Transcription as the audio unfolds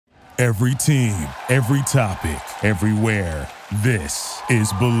Every team, every topic, everywhere. This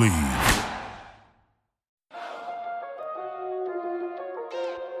is Believe.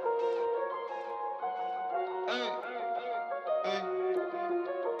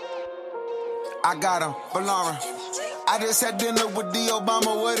 I got him, Valera. I just had dinner with the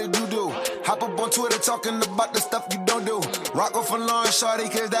Obama, what did you do? Hop up on Twitter talking about the stuff you don't do. Rock off for Lauren Shorty,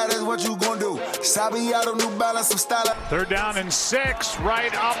 cause that is what you gon' do. Sabiato, New Balance, some style. Third down and 6,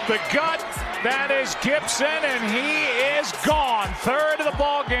 right up the gut. That is Gibson, and he is gone. Third of the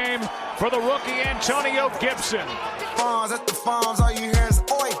ball game for the rookie Antonio Gibson. Farms at the farms, all you hear is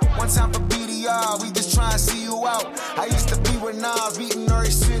oi. One time for BDR, we just try and see you out. I used to be with Nas, beating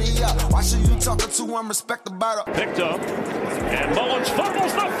Norwich City up. Why should you talking to one respect about it? Picked up, and Mullins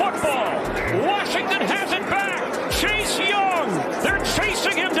fumbles the football. Washington has it back. Chase Young, they're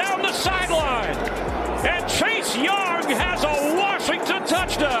chasing him down the sideline. And Chase Young has a Washington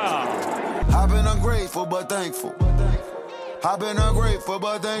touchdown. I've been ungrateful but thankful. I've been ungrateful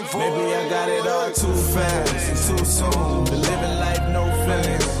but thankful. Maybe I got it all too fast and too soon. Been living life, no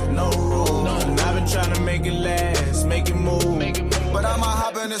feelings, no rules. I've been trying to make it last, make it move. But I'ma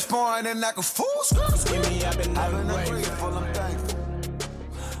hop in this foreign and act a fool. I've been ungrateful, I'm thankful.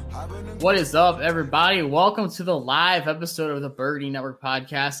 What is up, everybody? Welcome to the live episode of the Burgundy Network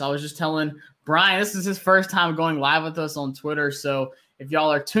podcast. I was just telling Brian, this is his first time going live with us on Twitter, so if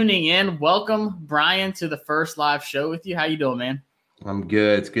y'all are tuning in, welcome, Brian, to the first live show with you. How you doing, man? I'm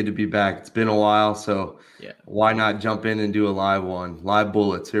good. It's good to be back. It's been a while, so Why not jump in and do a live one? Live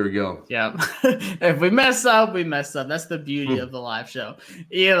bullets. Here we go. Yeah. If we mess up, we mess up. That's the beauty of the live show.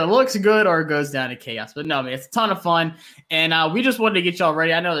 Either looks good or it goes down to chaos. But no, man, it's a ton of fun. And we just wanted to get y'all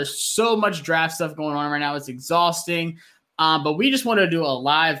ready. I know there's so much draft stuff going on right now. It's exhausting. But we just wanted to do a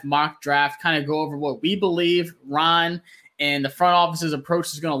live mock draft, kind of go over what we believe Ron and the front office's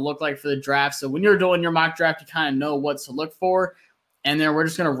approach is going to look like for the draft. So when you're doing your mock draft, you kind of know what to look for. And then we're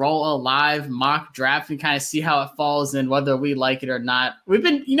just going to roll a live mock draft and kind of see how it falls and whether we like it or not. We've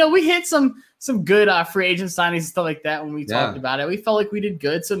been, we hit some good free agent signings and stuff like that when we talked about it. We felt like we did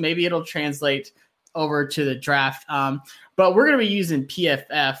good, so maybe it'll translate over to the draft. But we're going to be using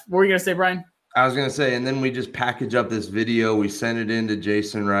PFF. What were you going to say, Brian? I was going to say, and then we just package up this video. We send it in to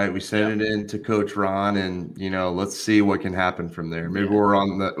Jason Wright. We send it in to Coach Ron, and, let's see what can happen from there. Maybe we're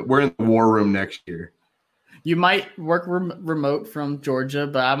in the war room next year. You might work remote from Georgia,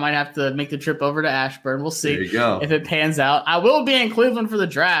 but I might have to make the trip over to Ashburn. We'll see if it pans out. I will be in Cleveland for the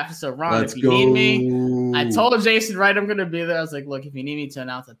draft. So, Ron, if you need me, I told Jason Wright I'm going to be there. I was like, look, if you need me to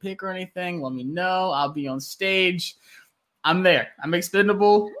announce a pick or anything, let me know. I'll be on stage. I'm there. I'm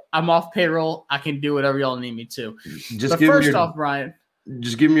expendable. I'm off payroll. I can do whatever y'all need me to. Brian,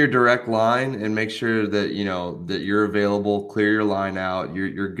 just give me your direct line and make sure that that you're available. Clear your line out.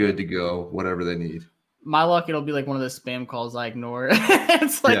 You're good to go. Whatever they need. My luck, it'll be like one of those spam calls I ignore.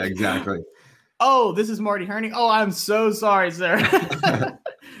 It's like, yeah, exactly. Oh, this is Marty Herning. Oh, I'm so sorry, sir.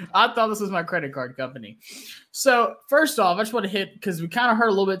 I thought this was my credit card company. So first off, I just want to hit, because we kind of heard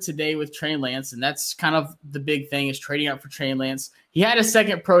a little bit today with Trey Lance, and that's kind of the big thing is trading up for Trey Lance. He had a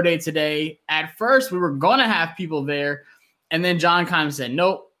second pro day today. At first, we were going to have people there, and then John kind of said,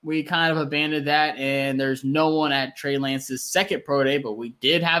 nope, we kind of abandoned that, and there's no one at Trey Lance's second pro day, but we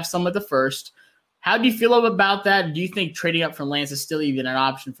did have some at the first. How do you feel about that? Do you think trading up for Lance is still even an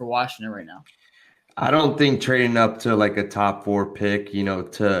option for Washington right now? I don't think trading up to like a top 4 pick,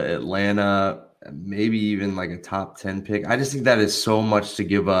 to Atlanta, maybe even like a top 10 pick. I just think that is so much to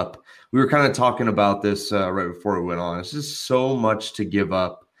give up. We were kind of talking about this right before we went on. It's just so much to give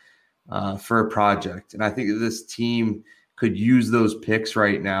up for a project. And I think that this team could use those picks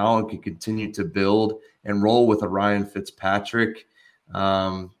right now and could continue to build and roll with a Ryan Fitzpatrick.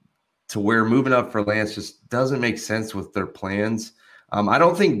 To where moving up for Lance just doesn't make sense with their plans. I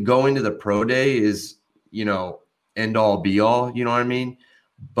don't think going to the pro day is, end all be all, you know what I mean?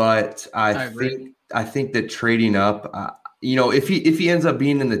 But I think that trading up, if he ends up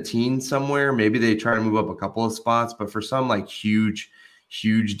being in the teens somewhere, maybe they try to move up a couple of spots, but for some like huge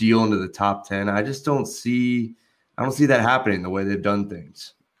deal into the top 10, I don't see that happening the way they've done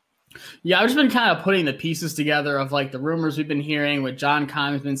things. Yeah, I've just been kind of putting the pieces together of like the rumors we've been hearing, what John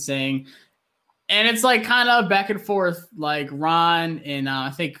Keim has been saying. And it's like kind of back and forth, like Ron and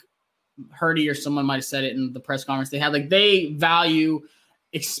I think Hurdy or someone might have said it in the press conference. They value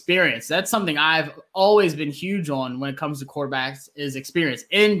experience. That's something I've always been huge on when it comes to quarterbacks is experience,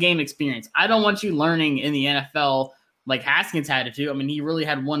 in-game experience. I don't want you learning in the NFL like Haskins had to do. I mean, he really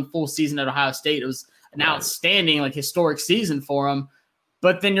had one full season at Ohio State. It was an outstanding, like historic season for him.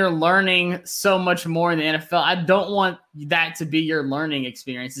 but then you're learning so much more in the NFL. I don't want that to be your learning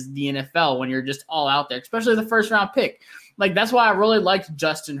experience is the NFL when you're just all out there, especially the first round pick. Like, that's why I really liked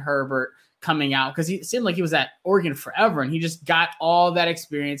Justin Herbert coming out, because he seemed like he was at Oregon forever, and he just got all that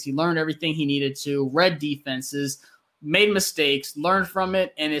experience. He learned everything he needed to, read defenses, made mistakes, learned from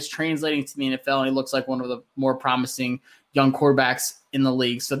it, and is translating to the NFL, and he looks like one of the more promising young quarterbacks in the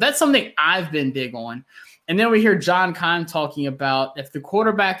league. So that's something I've been big on. And then we hear John Keim talking about if the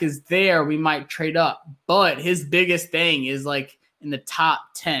quarterback is there, we might trade up. But his biggest thing is like in the top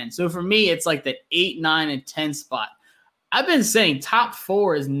 10. So for me, it's like the 8, 9, and 10 spot. I've been saying top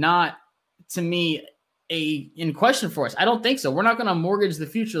 4 is not, to me, in question for us. I don't think so. We're not going to mortgage the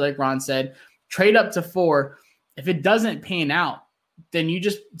future, like Ron said. Trade up to 4. If it doesn't pan out, then you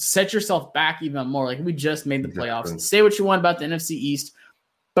just set yourself back even more. Like, we just made the playoffs. Say what you want about the NFC East,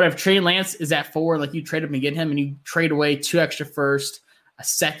 but if Trey Lance is at 4, like you trade up and get him, and you trade away 2 extra first, a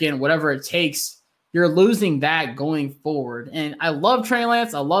second, whatever it takes, you're losing that going forward. And I love Trey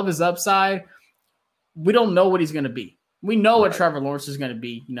Lance. I love his upside. We don't know what he's going to be. We know what Trevor Lawrence is going to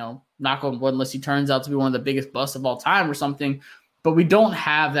be, knock on wood, unless he turns out to be one of the biggest busts of all time or something. But we don't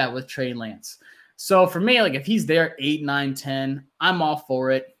have that with Trey Lance. So for me, like, if he's there 8, 9, 10, I'm all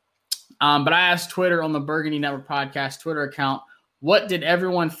for it. But I asked Twitter on the Burgundy Network Podcast Twitter account, what did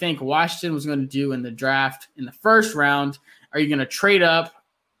everyone think Washington was going to do in the draft in the first round? Are you going to trade up?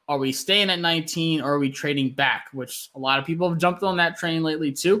 Are we staying at 19, or are we trading back? Which a lot of people have jumped on that train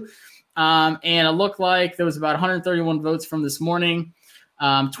lately too. And it looked like there was about 131 votes from this morning.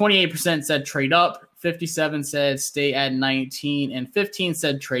 28% said trade up, 57 said stay at 19, and 15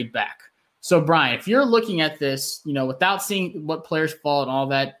 said trade back. So, Brian, if you're looking at this, without seeing what players fall and all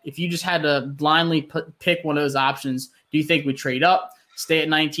that, if you just had to blindly pick one of those options, do you think we trade up, stay at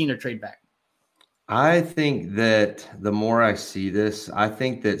 19, or trade back? I think that the more I see this, I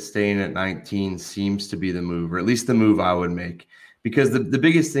think that staying at 19 seems to be the move, or at least the move I would make. Because the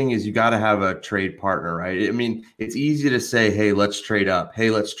biggest thing is you got to have a trade partner, right? I mean, it's easy to say, hey, let's trade up.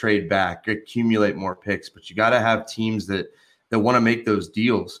 Hey, let's trade back, accumulate more picks. But you got to have teams that want to make those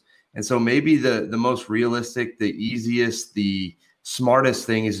deals. And so maybe the most realistic, the easiest, the smartest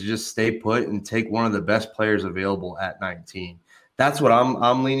thing is to just stay put and take one of the best players available at 19. That's what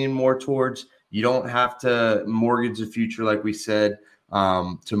I'm leaning more towards. You don't have to mortgage the future, like we said,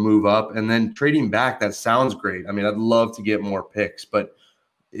 to move up. And then trading back, that sounds great. I mean, I'd love to get more picks, but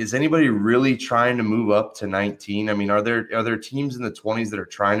is anybody really trying to move up to 19? I mean, are there teams in the 20s that are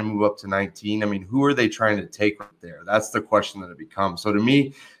trying to move up to 19? I mean, who are they trying to take right there? That's the question that it becomes. So to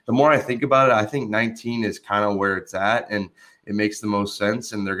me, the more I think about it, I think 19 is kind of where it's at, and it makes the most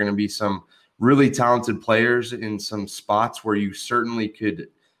sense. And there are going to be some really talented players in some spots where you certainly could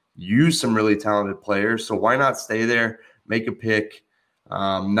use some really talented players. So why not stay there, make a pick,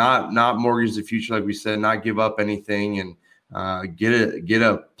 not mortgage the future, like we said, not give up anything, and get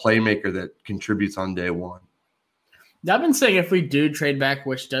a playmaker that contributes on day one. I've been saying if we do trade back,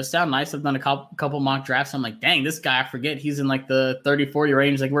 which does sound nice. I've done a couple mock drafts. I'm like, dang, this guy, I forget he's in like the 30-40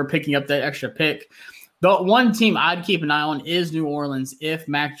 range. Like, we're picking up that extra pick. The one team I'd keep an eye on is New Orleans. If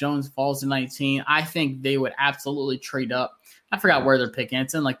Mac Jones falls to 19, I think they would absolutely trade up. I forgot where they're picking.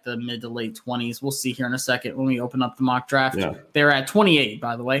 It's in like the mid to late 20s. We'll see here in a second when we open up the mock draft. Yeah. They're at 28,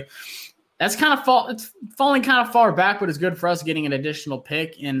 by the way. That's kind of it's falling kind of far back, but it's good for us getting an additional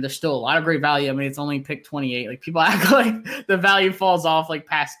pick. And there's still a lot of great value. I mean, it's only pick 28. Like, people act like the value falls off like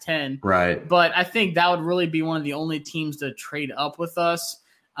past 10. Right. But I think that would really be one of the only teams to trade up with us.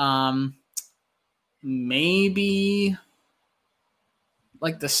 Maybe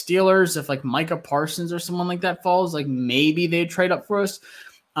like the Steelers, if like Micah Parsons or someone like that falls, like maybe they'd trade up for us.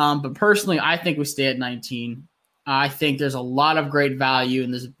 But personally, I think we stay at 19. I think there's a lot of great value,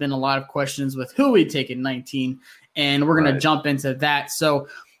 and there's been a lot of questions with who we take at 19, and we're going to jump into that. So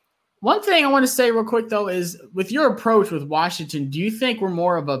one thing I want to say real quick, though, is with your approach with Washington, do you think we're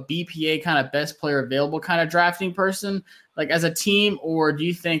more of a BPA kind of best player available kind of drafting person, like as a team, or do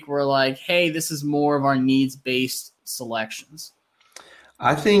you think we're like, hey, this is more of our needs-based selections?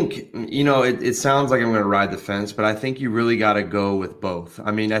 I think, it sounds like I'm going to ride the fence, but I think you really got to go with both.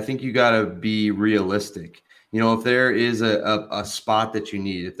 I mean, I think you got to be realistic. If there is a spot that you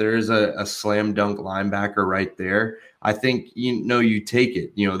need, if there is a slam dunk linebacker right there, I think, you take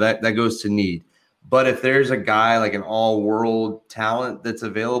it, that goes to need. But if there's a guy like an all-world talent that's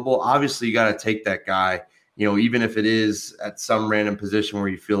available, obviously you got to take that guy, even if it is at some random position where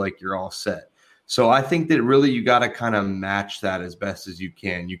you feel like you're all set. So I think that really you got to kind of match that as best as you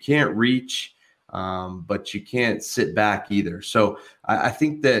can. You can't reach, but you can't sit back either. So I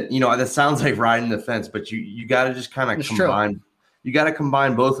think that, that sounds like riding the fence, but you got to just kind of combine. you got to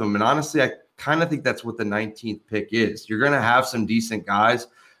combine both of them. And honestly, I kind of think that's what the 19th pick is. You're going to have some decent guys,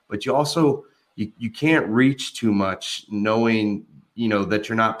 but you also you can't reach too much knowing, that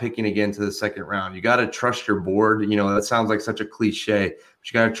you're not picking again to the second round. You got to trust your board. That sounds like such a cliche,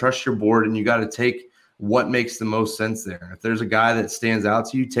 but you got to trust your board, and you got to take what makes the most sense there. If there's a guy that stands out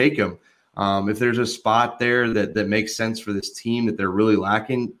to you, take him. If there's a spot there that makes sense for this team that they're really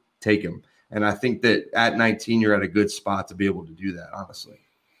lacking, take him. And I think that at 19, you're at a good spot to be able to do that, honestly.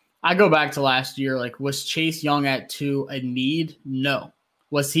 I go back to last year. Like, was Chase Young at 2 a need? No.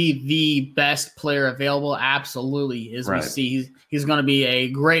 Was he the best player available? Absolutely. As we see, he's going to be a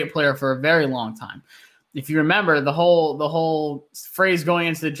great player for a very long time. If you remember, the whole phrase going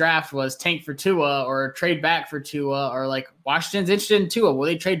into the draft was tank for Tua or trade back for Tua, or like Washington's interested in Tua. Will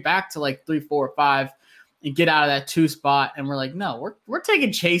they trade back to like 3, 4, 5 and get out of that 2 spot? And we're like, no, we're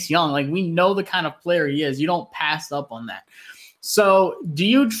taking Chase Young. Like, we know the kind of player he is. You don't pass up on that. So do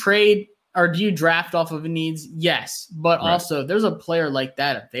you trade or do you draft off of needs? Yes. But also there's a player like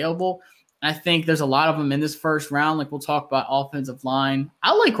that available. I think there's a lot of them in this first round. Like, we'll talk about offensive line.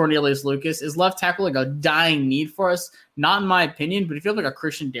 I like Cornelius Lucas. Is left tackle like a dying need for us? Not in my opinion, but if you have like a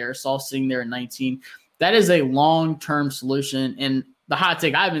Christian Darrisaw sitting there at 19, that is a long-term solution. And the hot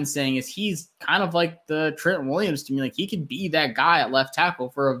take I've been saying is he's kind of like the Trent Williams to me. Like, he could be that guy at left tackle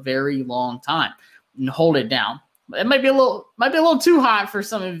for a very long time and hold it down. It might be a little too hot for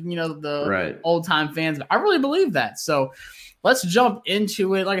some of the old time fans, but I really believe that. So let's jump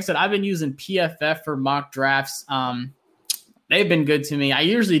into it. Like I said, I've been using PFF for mock drafts. They've been good to me. I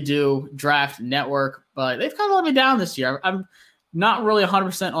usually do Draft Network, but they've kind of let me down this year. I'm not really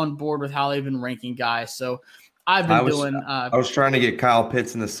 100% on board with how they've been ranking guys. So I was trying to get Kyle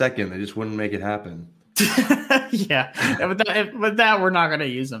Pitts in the second. They just wouldn't make it happen. Yeah, with that, we're not going to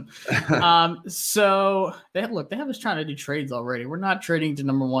use them. So they have us trying to do trades already. We're not trading to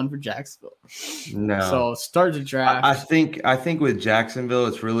number 1 for Jacksonville. No. So start the draft. I think with Jacksonville,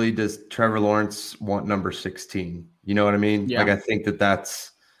 it's really, does Trevor Lawrence want number 16? You know what I mean? Yeah. Like, I think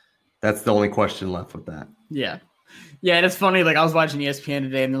that's the only question left with that. Yeah. Yeah, and it's funny. Like, I was watching ESPN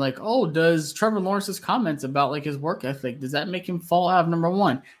today, and they're like, "Oh, does Trevor Lawrence's comments about like his work ethic, does that make him fall out of number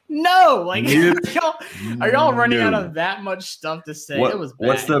 1?" No, like, are y'all running out of that much stuff to say? It was bad.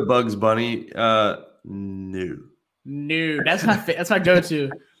 What's the Bugs Bunny? No. That's my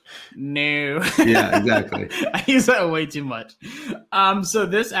go-to. No. Yeah, exactly. I use that way too much. So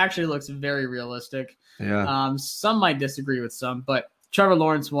this actually looks very realistic. Yeah. Some might disagree with some, but Trevor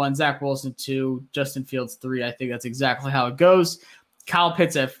Lawrence 1, Zach Wilson 2, Justin Fields 3. I think that's exactly how it goes. Kyle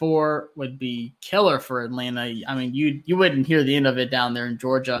Pitts at 4 would be killer for Atlanta. I mean, you wouldn't hear the end of it down there in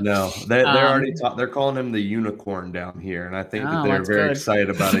Georgia. No, they're already they're calling him the unicorn down here, and I think that they're very excited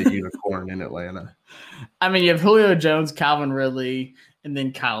about a unicorn in Atlanta. I mean, you have Julio Jones, Calvin Ridley, and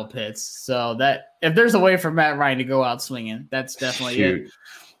then Kyle Pitts. So that if there's a way for Matt Ryan to go out swinging, that's definitely it.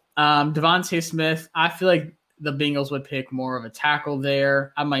 Devontae Smith, I feel like the Bengals would pick more of a tackle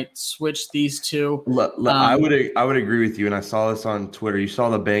there. I might switch these two. I would agree with you, and I saw this on Twitter. You saw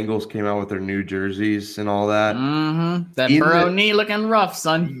the Bengals came out with their new jerseys and all that. Mm-hmm. That Burrow knee looking rough,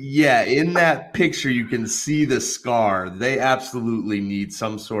 son. Yeah, in that picture you can see the scar. They absolutely need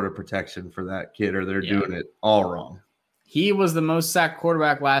some sort of protection for that kid, or they're doing it all wrong. He was the most sacked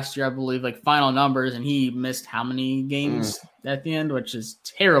quarterback last year, I believe, like final numbers, and he missed how many games at the end, which is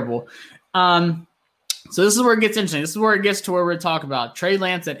terrible. So this is where it gets interesting. This is where it gets to where we're talking about Trey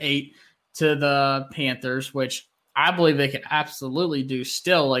Lance at 8 to the Panthers, which I believe they could absolutely do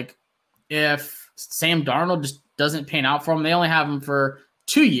still. Like, if Sam Darnold just doesn't pan out for them, they only have him for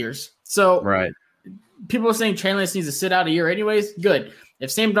 2 years. So people are saying Trey Lance needs to sit out a year anyways. Good.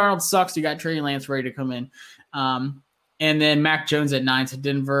 If Sam Darnold sucks, you got Trey Lance ready to come in. And then Mac Jones at 9 to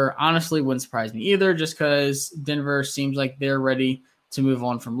Denver. Honestly, wouldn't surprise me either, just because Denver seems like they're ready to move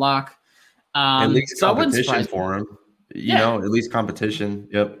on from Locke. At least competition for him. You know, at least competition.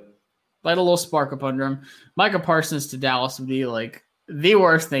 Yep. Light a little spark up under him. Micah Parsons to Dallas would be like the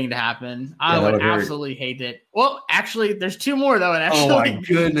worst thing to happen. I would absolutely hate it. Well, actually, there's 2 more that would actually. Oh my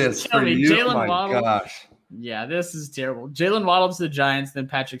goodness! For you, Jalen Waddle. Gosh. Yeah, this is terrible. Jalen Waddle to the Giants, then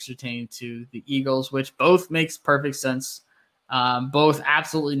Patrick Surtain to the Eagles, which both makes perfect sense. Both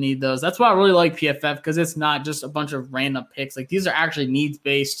absolutely need those. That's why I really like PFF, because it's not just a bunch of random picks. Like, these are actually needs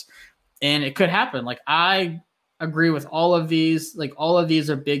based. And it could happen. Like, I agree with all of these. Like, all of these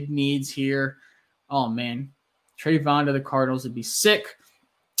are big needs here. Oh, man. Trayvon to the Cardinals would be sick.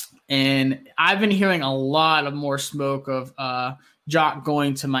 And I've been hearing a lot of more smoke of Jock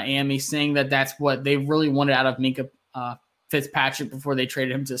going to Miami, saying that that's what they really wanted out of Minkah Fitzpatrick before they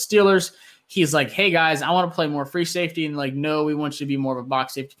traded him to the Steelers. he's like, hey guys, I want to play more free safety. And like, no, we want you to be more of a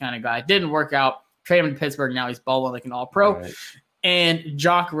box safety kind of guy. It didn't work out. Trade him to Pittsburgh. Now he's balling like an all-pro. Right. And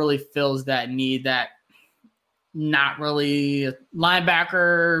Jock really fills that need, that not really a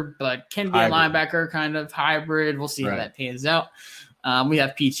linebacker, but can be a linebacker kind of hybrid. We'll see how that pans out. We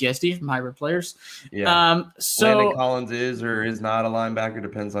have PTSD from hybrid players. Yeah. So Landon Collins is or is not a linebacker,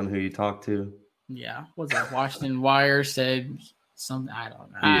 depends on who you talk to. Yeah. What's that? Washington Wire said something. I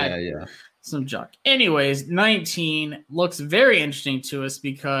don't know. Yeah. Some junk. Anyways, 19 looks very interesting to us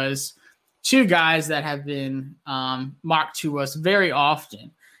because two guys that have been mocked to us very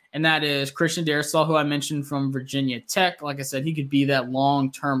often, and that is Christian Darrisaw, who I mentioned from Virginia Tech. Like I said, he could be that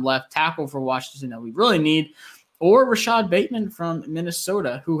long-term left tackle for Washington that we really need. Or Rashad Bateman from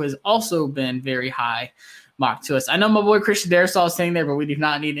Minnesota, who has also been very high mocked to us. I know my boy Christian Darrisaw is saying there, but we do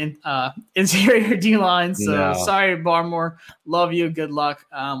not need interior D-line. So sorry, Barmore. Love you. Good luck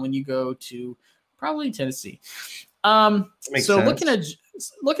when you go to probably Tennessee. So sense.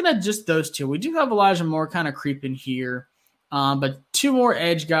 looking at just those two, we do have Elijah Moore kind of creeping here. But two more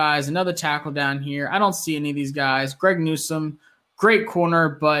edge guys, another tackle down here. I don't see any of these guys. Greg Newsome, great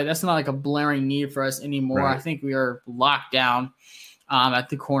corner, but that's not like a blaring need for us anymore. Right. I think we are locked down at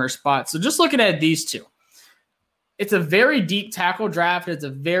the corner spot. So just looking at these two, it's a very deep tackle draft. It's a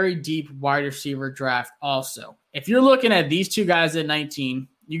very deep wide receiver draft also. If you're looking at these two guys at 19,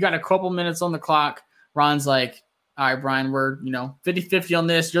 you got a couple minutes on the clock. Ron's like, all right, Brian, we're 50-50 on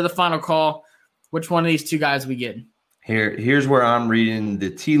this. You're the final call. Which one of these two guys we getting? Here's where I'm reading the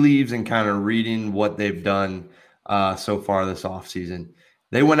tea leaves and kind of reading what they've done so far this offseason.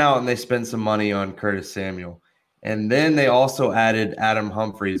 They went out and they spent some money on Curtis Samuel. And then they also added Adam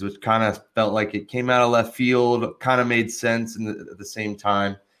Humphries, which kind of felt like it came out of left field, kind of made sense at the same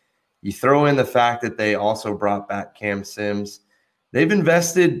time. You throw in the fact that they also brought back Cam Sims. They've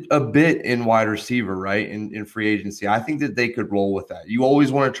invested a bit in wide receiver, right, in free agency. I think that they could roll with that. You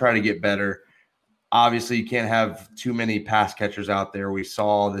always want to try to get better. Obviously, you can't have too many pass catchers out there. We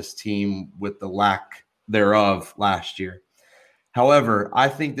saw this team with the lack thereof last year. However, I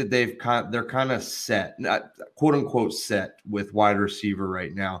think that they're kind of set, not quote unquote set with wide receiver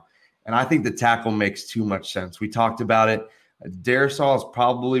right now. And I think the tackle makes too much sense. We talked about it. Darrisaw is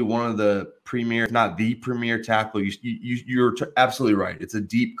probably one of the premier, if not the premier tackle. You're absolutely right. It's a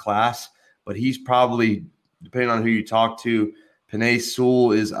deep class, but he's probably, depending on who you talk to, Penei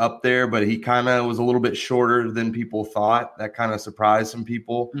Sewell is up there, but he kind of was a little bit shorter than people thought. That kind of surprised some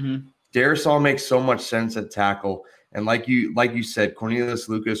people. Mm-hmm. Darrisaw makes so much sense at tackle. And like you said, Cornelius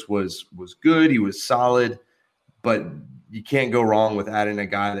Lucas was good. He was solid, but you can't go wrong with adding a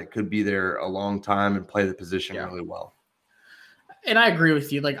guy that could be there a long time and play the position really well. And I agree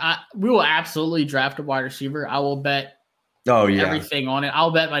with you. Like we will absolutely draft a wide receiver. I will bet everything on it.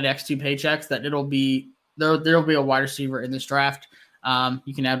 I'll bet my next two paychecks that there'll be a wide receiver in this draft.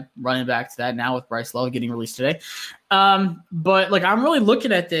 You can add running back to that now with Bryce Love getting released today. But like I'm really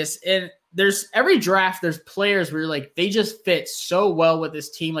looking at this, and there's every draft, there's players where you're like, they just fit so well with this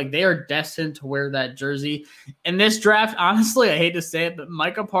team. Like they are destined to wear that jersey. In this draft, honestly, I hate to say it, but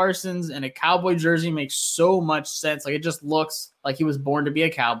Micah Parsons in a Cowboy jersey makes so much sense. Like it just looks like he was born to be a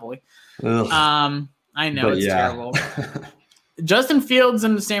Cowboy. I know it's terrible. Justin Fields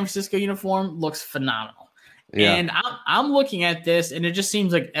in the San Francisco uniform looks phenomenal. Yeah. And I'm looking at this, and it just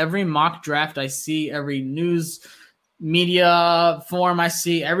seems like every mock draft I see, every news media forum I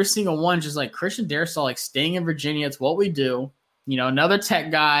see, every single one just like Christian Darrisaw, like staying in Virginia. It's what we do. Another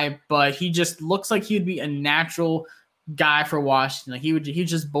tech guy, but he just looks like he'd be a natural guy for Washington. Like he's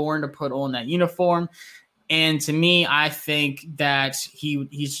just born to put on that uniform. And to me, I think that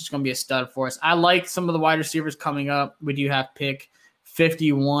he's just going to be a stud for us. I like some of the wide receivers coming up. We do have pick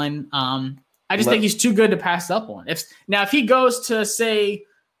 51. I just think he's too good to pass up on. If he goes to, say,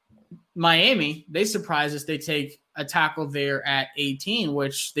 Miami, they surprise us. They take a tackle there at 18,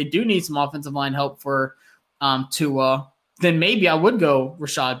 which they do need some offensive line help for Tua. Then maybe I would go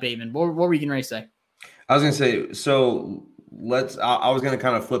Rashad Bateman. What were you getting ready to say? I was going to say, so I was going to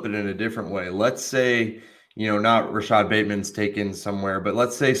kind of flip it in a different way. Let's say, not Rashad Bateman's taken somewhere, but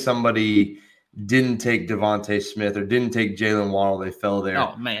let's say somebody didn't take Devontae Smith or didn't take Jalen Waddle. They fell there.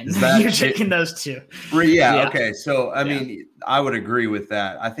 Oh, man. You're taking those two. Yeah. Okay. So, I mean, I would agree with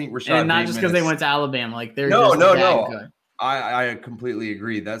that. I think Rashad And not Bateman just because they went to Alabama. Like, they're no. good. I completely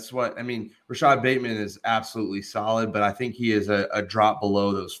agree. That's what – I mean, Rashad Bateman is absolutely solid, but I think he is a drop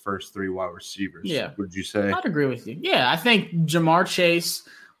below those first three wide receivers. Yeah. Would you say? I'd agree with you. Yeah, I think Jamar Chase,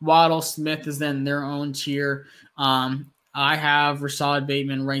 Waddle, Smith is in their own tier. I have Rashad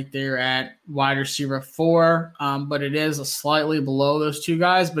Bateman right there at wide receiver 4, but it is a slightly below those two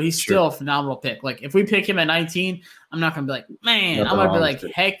guys, but he's still a phenomenal pick. Like, if we pick him at 19, I'm not going to be like, man, I'm going to be like,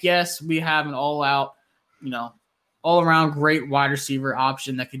 heck yes, we have an all-out, all-around great wide receiver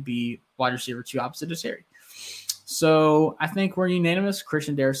option that could be wide receiver 2 opposite of Terry. So I think we're unanimous.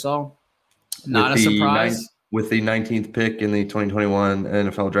 Christian Darrisaw, not a surprise. With the 19th pick in the 2021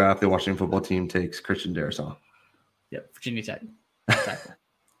 NFL Draft, the Washington football team takes Christian Darrisaw. Yep, Virginia Tech.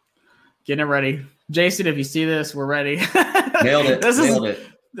 Getting it ready. Jason, if you see this, we're ready. Nailed it.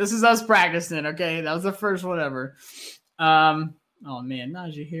 This is us practicing, okay? That was the first one ever. Oh, man,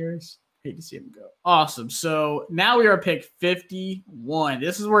 Najee Harris. Hate to see him go. Awesome. So now we are at pick 51.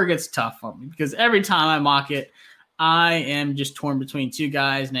 This is where it gets tough for me because every time I mock it, I am just torn between two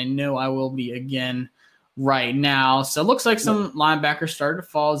guys, and I know I will be again right now. So it looks like some linebackers started to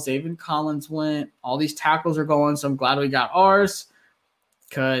fall. Zaven Collins went. All these tackles are going, so I'm glad we got ours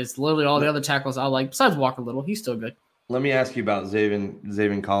because literally all the other tackles I like, besides Walker Little, he's still good. Let me ask you about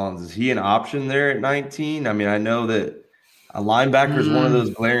Zaven Collins. Is he an option there at 19? I mean, I know that a linebacker is one of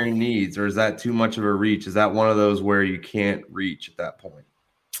those glaring needs, or is that too much of a reach? Is that one of those where you can't reach at that point?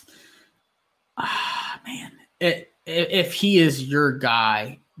 Man, if he is your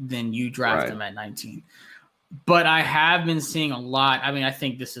guy, then you draft him at 19. But I have been seeing a lot. I mean, I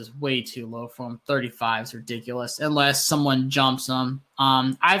think this is way too low for him. 35 is ridiculous unless someone jumps him.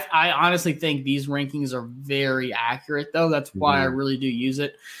 I honestly think these rankings are very accurate, though. That's why I really do use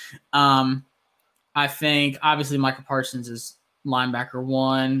it. I think, obviously, Micah Parsons is linebacker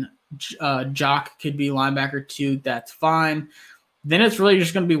 1. Jock could be linebacker 2. That's fine. Then it's really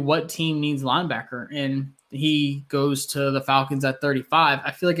just going to be what team needs linebacker. And he goes to the Falcons at 35.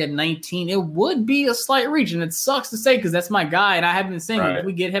 I feel like at 19, it would be a slight reach. And it sucks to say because that's my guy. And I have been saying if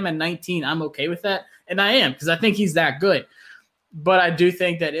we get him at 19, I'm okay with that. And I am because I think he's that good. But I do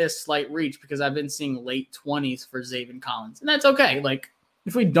think that is slight reach because I've been seeing late 20s for Zaven Collins. And that's okay. Like,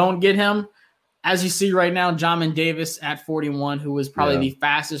 if we don't get him, as you see right now, Jamin Davis at 41, who was probably the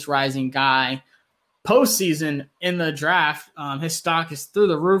fastest rising guy postseason in the draft. His stock is through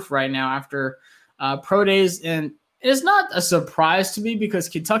the roof right now after pro days. And it's not a surprise to me because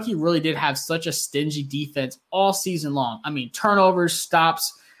Kentucky really did have such a stingy defense all season long. I mean, turnovers,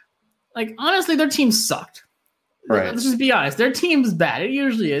 stops. Like, honestly, their team sucked. Right. Let's just be honest. Their team is bad. It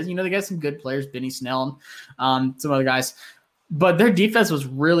usually is. They got some good players, Benny Snell and some other guys. But their defense was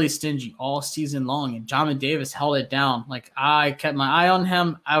really stingy all season long, and Jamin Davis held it down. Like, I kept my eye on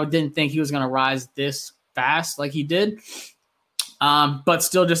him. I didn't think he was going to rise this fast like he did, but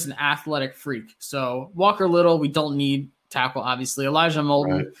still just an athletic freak. So Walker Little, we don't need tackle, obviously. Elijah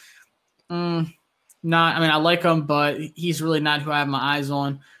Molden, I like him, but he's really not who I have my eyes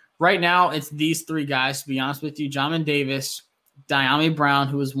on. Right now, it's these three guys, to be honest with you. Jamin Davis, Dyami Brown,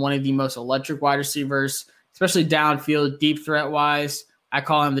 who is one of the most electric wide receivers, especially downfield, deep threat-wise. I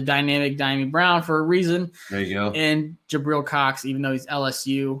call him the dynamic Dyami Brown for a reason. There you go. And Jabril Cox, even though he's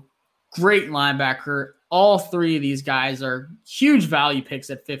LSU, great linebacker. All three of these guys are huge value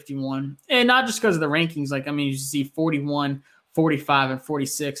picks at 51. And not just because of the rankings. You see 41, 45, and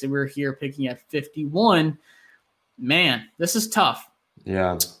 46, and we're here picking at 51. Man, this is tough.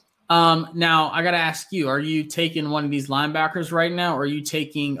 Yeah. Now, I got to ask you, are you taking one of these linebackers right now, or are you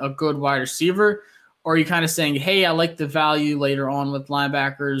taking a good wide receiver? Or are you kind of saying, hey, I like the value later on with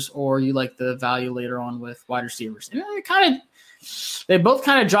linebackers, or you like the value later on with wide receivers? And they both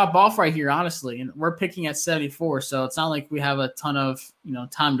kind of drop off right here, honestly. And we're picking at 74, so it's not like we have a ton of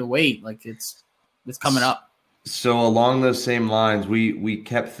time to wait. Like it's coming up. So along those same lines, we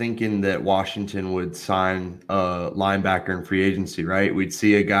kept thinking that Washington would sign a linebacker in free agency, right? We'd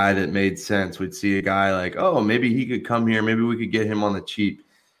see a guy that made sense. We'd see a guy like, oh, maybe he could come here. Maybe we could get him on the cheap.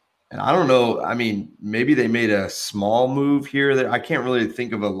 And I don't know. I mean, maybe they made a small move here. I can't really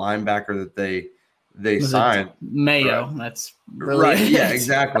think of a linebacker that they signed. Mayo. Right. That's really right. Yeah,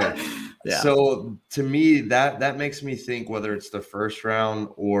 exactly. Yeah. So to me, that makes me think whether it's the first round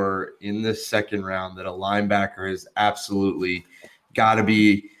or in the second round that a linebacker is absolutely got to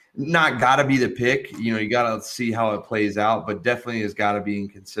be the pick. You got to see how it plays out, but definitely has got to be in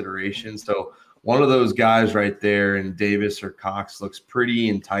consideration. So one of those guys right there in Davis or Cox looks pretty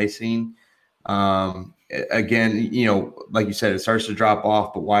enticing. Again, like you said, it starts to drop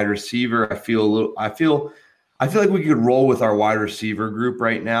off, but wide receiver, I feel like we could roll with our wide receiver group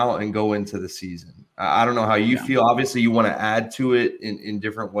right now and go into the season. I don't know how you feel. Obviously, you want to add to it in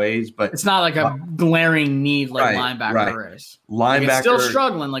different ways, but it's not like a glaring need like linebacker is. Linebacker, like it's still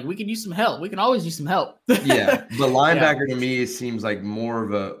struggling. Like we could use some help. We can always use some help. Yeah, the linebacker to me seems like more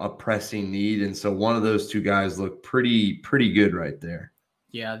of a pressing need, and so one of those two guys look pretty good right there.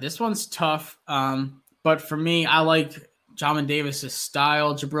 Yeah, this one's tough. But for me, I like Jamin Davis's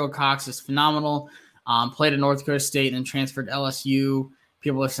style. Jabril Cox is phenomenal. Played at North Dakota State and then transferred to LSU.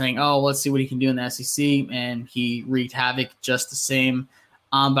 People are saying, oh, let's see what he can do in the SEC, and he wreaked havoc just the same.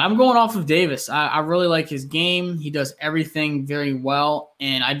 But I'm going off of Davis. I really like his game. He does everything very well,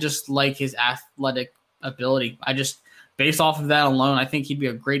 and I just like his athletic ability. Based off of that alone, I think he'd be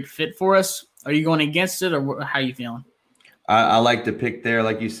a great fit for us. Are you going against it, or how are you feeling? I like the pick there.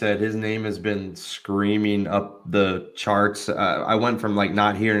 Like you said, his name has been screaming up the charts. I went from like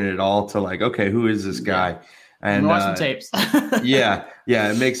not hearing it at all to like, okay, who is this guy? And watch some tapes. yeah,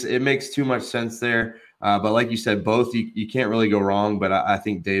 it makes too much sense there. But like you said, both you can't really go wrong. But I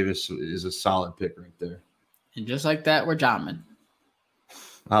think Davis is a solid pick right there. And just like that, we're jamming.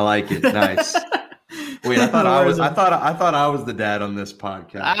 I like it. Nice. Wait, I thought I was the dad on this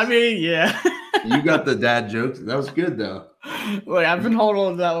podcast. I mean, yeah. You got the dad jokes. That was good though. Wait, I've been holding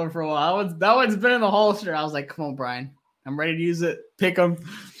on to that one for a while. That one's been in the holster. I was like, come on, Brian. I'm ready to use it. Pick them.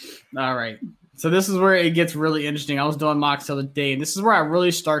 All right. So this is where it gets really interesting. I was doing mocks the other day, and this is where I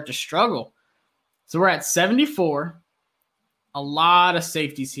really start to struggle. So we're at 74. A lot of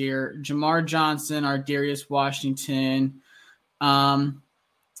safeties here. Jamar Johnson, Ardarius Washington, some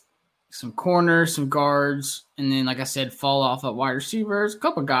corners, some guards, and then, like I said, fall off at wide receivers. A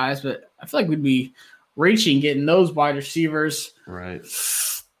couple guys, but I feel like we'd be reaching getting those wide receivers. Right.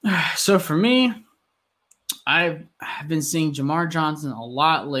 So for me, I've been seeing Jamar Johnson a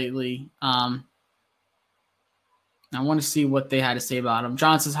lot lately. I want to see what they had to say about him.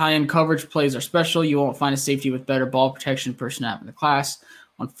 Johnson's high-end coverage plays are special. You won't find a safety with better ball protection per snap in the class.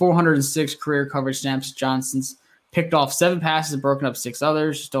 On 406 career coverage snaps, Johnson's picked off 7 passes and broken up 6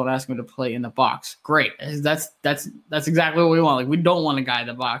 others. Just don't ask him to play in the box. Great. That's exactly what we want. Like, we don't want a guy in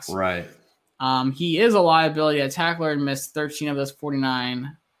the box. Right. He is a liability at tackler and missed 13 of those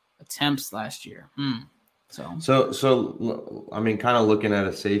 49 attempts last year. So I mean, kind of looking at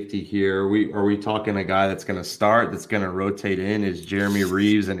a safety here, are we talking a guy that's going to start, that's going to rotate in? Is Jeremy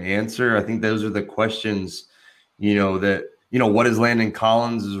Reeves an answer? I think those are the questions, what is Landon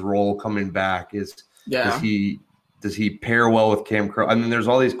Collins' role coming back? Does he pair well with Cam Crow? I mean, there's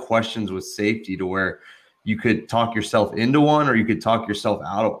all these questions with safety to where you could talk yourself into one or you could talk yourself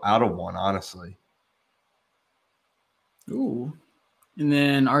out of one, honestly. Ooh. And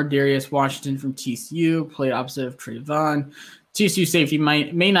then Ardarius Washington from TCU played opposite of Trayvon. TCU safety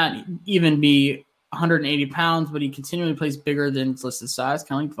may not even be 180 pounds, but he continually plays bigger than his listed size,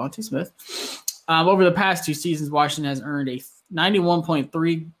 kind of like Devontae Smith. Over the past 2 seasons, Washington has earned a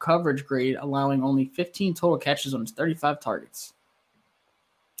 91.3 coverage grade, allowing only 15 total catches on his 35 targets.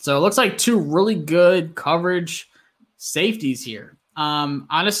 So it looks like 2 really good coverage safeties here.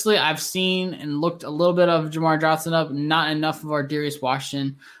 Honestly, I've seen and looked a little bit of Jamar Johnson up, not enough of Ardarius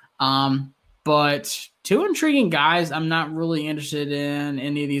Washington. But 2 intriguing guys. I'm not really interested in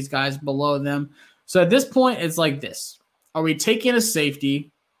any of these guys below them. So at this point, it's like this. Are we taking a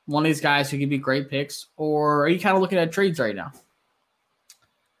safety, one of these guys who could be great picks, or are you kind of looking at trades right now?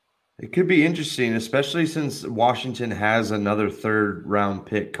 It could be interesting, especially since Washington has another 3rd-round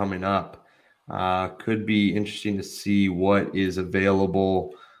pick coming up. Could be interesting to see what is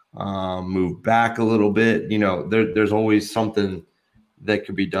available, move back a little bit. There's always something that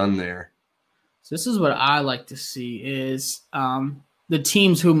could be done there. So this is what I like to see is the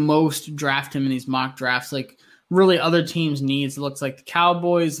teams who most draft him in these mock drafts, like really other teams' needs. It looks like the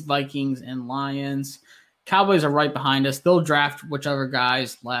Cowboys, Vikings, and Lions. Cowboys are right behind us. They'll draft whichever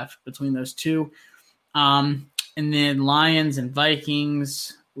guys left between those 2. And then Lions and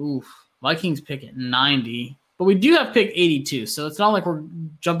Vikings. Oof. Vikings pick at 90, but we do have pick 82, so it's not like we're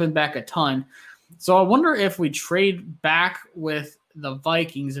jumping back a ton. So I wonder if we trade back with the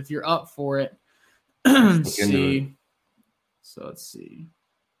Vikings, if you're up for it. See. So let's see.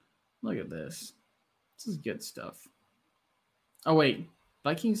 Look at this. This is good stuff. Oh, wait.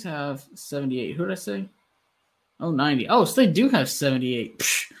 Vikings have 78. Who did I say? Oh, 90. Oh, so they do have 78.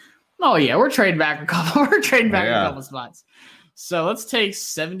 Psh. Oh, yeah. We're trading back a couple. A couple spots. So let's take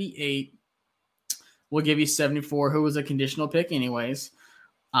 78. We'll give you 74, who was a conditional pick anyways,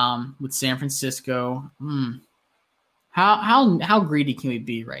 with San Francisco. How greedy can we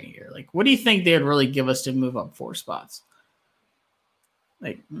be right here? Like, what do you think they would really give us to move up 4 spots?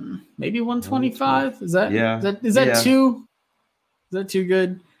 Like, maybe 125? Is that too? Is that too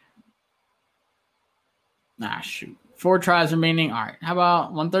good? Shoot. 4 tries remaining. All right. How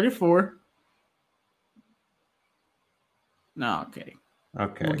about 134? No, okay.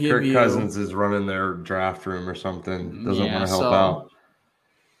 Okay. We'll Kirk Cousins is running their draft room or something. Doesn't want to help out.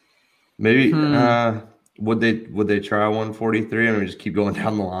 Maybe would they try 143 and we just keep going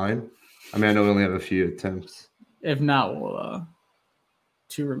down the line? I mean, I know we only have a few attempts. If not, we'll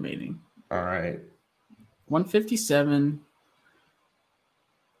 2 remaining. All right. 157.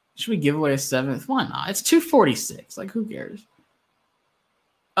 Should we give away a 7th? Why not? It's 246. Like, who cares?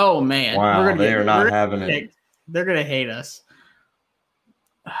 Oh man. Wow, they are not having it. They're gonna hate us.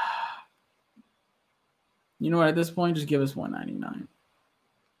 You know what? At this point, just give us 199.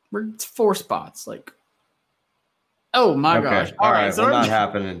 It's 4 spots. Like, oh my gosh! All right, so not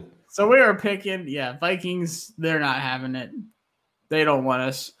happening. So we are picking, Vikings. They're not having it. They don't want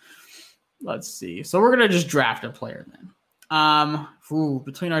us. Let's see. So we're gonna just draft a player then.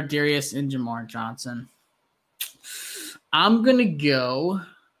 Between Ardarius and Jamar Johnson, I'm gonna go.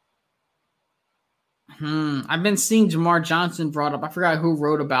 I've been seeing Jamar Johnson brought up. I forgot who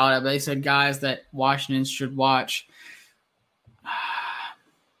wrote about it, but they said guys that Washington should watch. I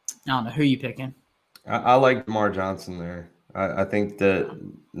don't know. Who you picking? I like Jamar Johnson there. I think that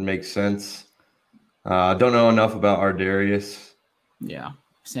makes sense. I don't know enough about Ardarius. Yeah,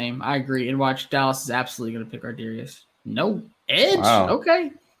 same. I agree. And watch, Dallas is absolutely going to pick Ardarius. No, Edge? Wow.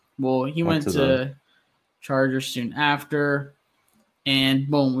 Okay. Well, he went to Chargers soon after. And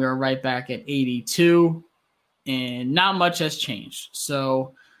boom, we are right back at 82. And not much has changed.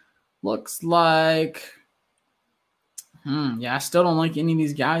 So, looks like I still don't like any of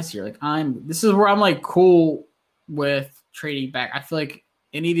these guys here. Like, this is where I'm like cool with trading back. I feel like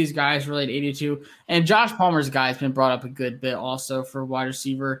any of these guys really at 82. And Josh Palmer's guy has been brought up a good bit also for wide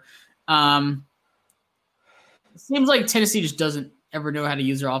receiver. It seems like Tennessee just doesn't ever know how to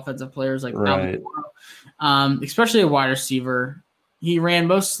use their offensive players like right. Especially a wide receiver. He ran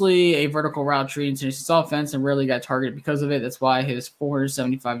mostly a vertical route tree in Tennessee's offense and rarely got targeted because of it. That's why his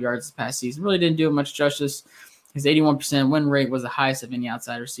 475 yards this past season really didn't do him much justice. His 81% win rate was the highest of any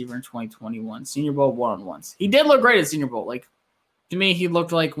outside receiver in 2021. Senior Bowl one-on-ones. He did look great at Senior Bowl. Like, to me, he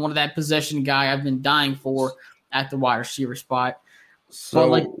looked like one of that possession guy I've been dying for at the wide receiver spot. So,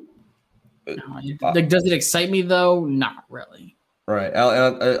 but does it excite me though? Not really. Right.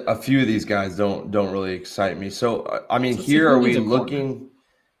 A few of these guys don't really excite me. So, I mean, here are we looking,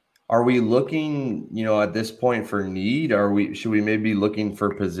 at this point for need? Should we maybe be looking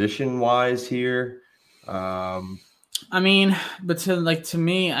for position wise here? I mean, but to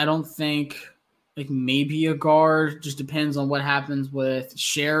me, I don't think maybe a guard. Just depends on what happens with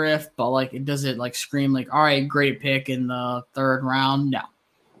Sheriff. But it doesn't scream all right, great pick in the 3rd round. No.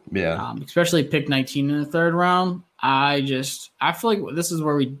 Yeah. Especially pick 19 in the 3rd round. I feel like this is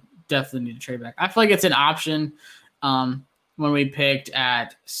where we definitely need to trade back. I feel like it's an option when we picked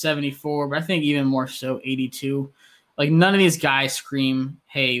at 74, but I think even more so 82. None of these guys scream,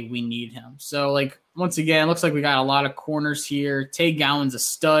 hey, we need him. So once again, it looks like we got a lot of corners here. Tay Gowan's a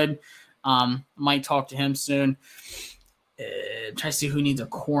stud. Might talk to him soon. Try to see who needs a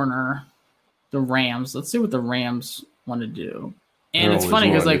corner. The Rams. Let's see what the Rams want to do. And it's funny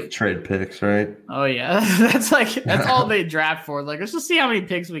because trade picks, right? Oh yeah, that's all they draft for. Let's just see how many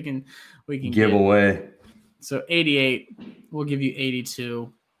picks we can give away. So 88, we'll give you 82,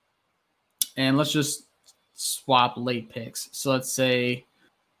 and let's just swap late picks. So let's say,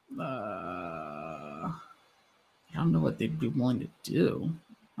 I don't know what they'd be willing to do.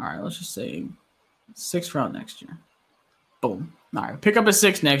 All right, let's just say 6th round next year. Boom. All right, pick up a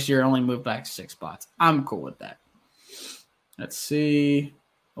 6 next year and only move back 6 spots. I'm cool with that. Let's see.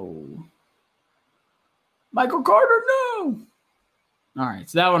 Oh. Michael Carter, no. All right,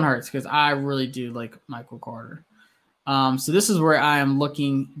 so that one hurts because I really do like Michael Carter. So this is where I am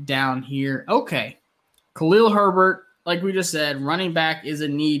looking down here. Okay. Khalil Herbert, like we just said, running back is a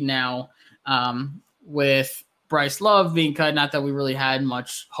need now with Bryce Love being cut. Not that we really had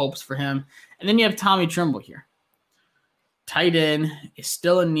much hopes for him. And then you have Tommy Tremble here. Tight end is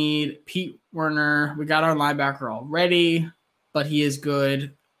still a need. Pete Werner, we got our linebacker already, but he is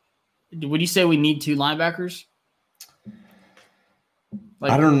good. Would you say we need 2 linebackers?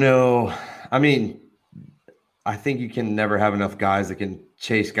 I don't know. I mean, I think you can never have enough guys that can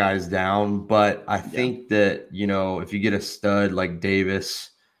chase guys down, but I think that, if you get a stud like Davis,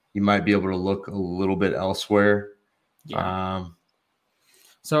 you might be able to look a little bit elsewhere. Yeah.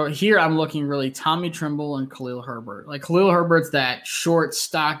 So here I'm looking really Tommy Tremble and Khalil Herbert. Khalil Herbert's that short,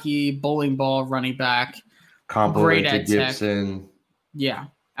 stocky, bowling ball running back. Great at Gibson. Tech. Yeah.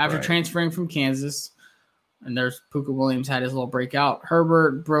 After transferring from Kansas. And there's Puka Williams had his little breakout.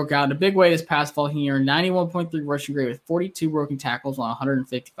 Herbert broke out in a big way this past fall. He earned 91.3 rushing grade with 42 broken tackles on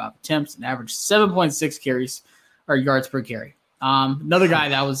 155 attempts and averaged 7.6 carries or yards per carry. Another guy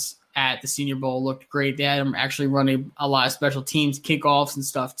that was at the Senior Bowl looked great. They had him actually running a lot of special teams, kickoffs and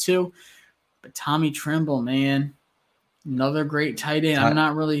stuff too. But Tommy Tremble, man, another great tight end. I'm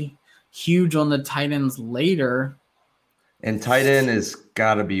not really huge on the tight ends later. And tight end has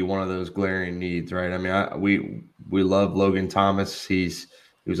got to be one of those glaring needs, right? I mean, we love Logan Thomas. He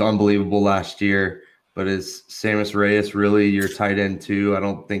was unbelievable last year, but is Sammis Reyes really your tight end too? I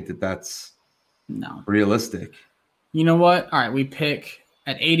don't think that's realistic. You know what? All right, we pick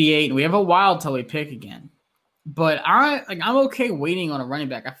at 88, and we have a while till we pick again. But I'm okay waiting on a running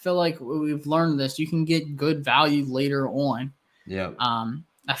back. I feel like we've learned this. You can get good value later on. Yeah.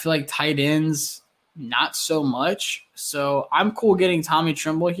 I feel like tight ends, not so much. So I'm cool getting Tommy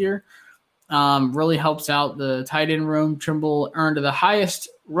Tremble here. Really helps out the tight end room. Tremble earned the highest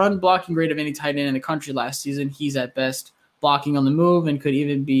run blocking grade of any tight end in the country last season. He's at best blocking on the move and could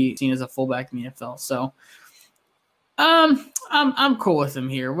even be seen as a fullback in the NFL. So I'm cool with him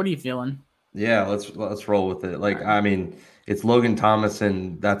here. What are you feeling? Yeah, let's roll with it. Like, I mean, it's Logan Thomas,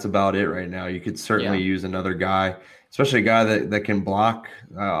 and that's about it right now. You could certainly use another guy, especially a guy that can block.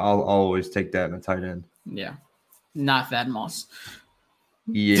 I'll always take that in a tight end. Yeah, not Thad Moss.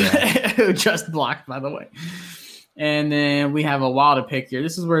 Yeah, who just blocked, by the way. And then we have a while to pick here.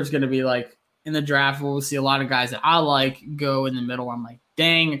 This is where it's going to be like in the draft. We'll see a lot of guys that I like go in the middle. I'm like,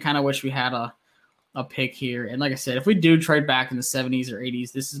 dang, I kind of wish we had a pick here. And like I said, if we do trade back in the 70s or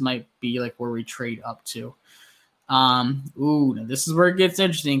 80s, this might be like where we trade up to. Now this is where it gets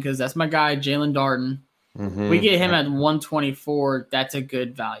interesting because that's my guy, Jalen Darden. Mm-hmm. We get him at 124. That's a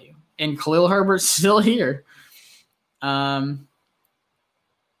good value. And Khalil Herbert's still here. Some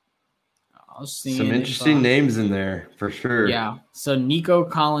interesting names in there for sure. Yeah. So Nico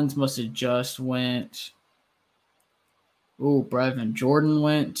Collins must have just went. Brevin Jordan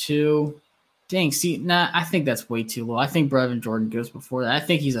went too. Dang, I think that's way too low. I think Brevin Jordan goes before that. I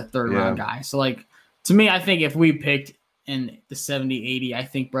think he's a third-round guy. So, like, to me, I think if we picked in the 70, 80, I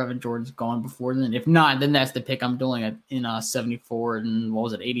think Brevin Jordan's gone before then. If not, then that's the pick I'm doing in 74 and,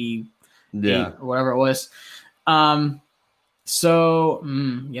 88 or whatever it was. This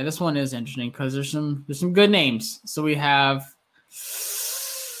one is interesting because there's some good names. So we have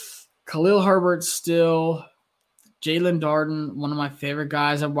Khalil Herbert still, Jalen Darden, one of my favorite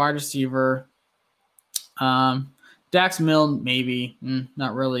guys at wide receiver. Dax Milne, maybe.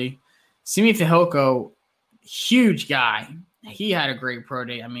 Not really. Simi Fehoko, huge guy. He had a great pro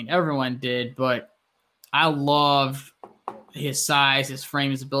day. I mean, everyone did, but I loved his size, his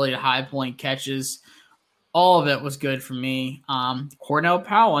frame, his ability to high point catches. All of it was good for me. Cornell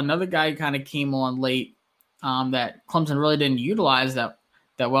Powell, another guy who kind of came on late that Clemson really didn't utilize that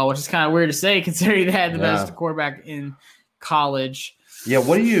well, which is kind of weird to say considering they had the best quarterback in college. Yeah,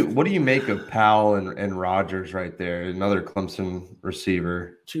 what do you make of Powell and Rogers right there? Another Clemson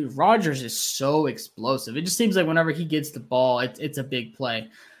receiver. Dude, Rogers is so explosive. It just seems like whenever he gets the ball, it's a big play.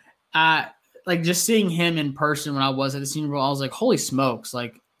 Like just seeing him in person when I was at the Senior Bowl, I was like, holy smokes!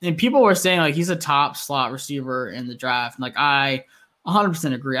 Like, and people were saying like he's a top slot receiver in the draft. And like I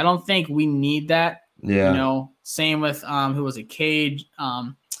 100% agree. I don't think we need that. Yeah. Same with who was it? Cade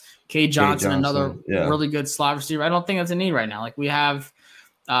Johnson, another really good slot receiver. I don't think that's a need right now. Like we have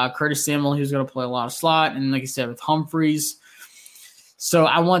Curtis Samuel, who's going to play a lot of slot, and like you said, with Humphreys. So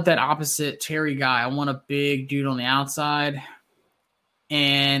I want that opposite Terry guy. I want a big dude on the outside.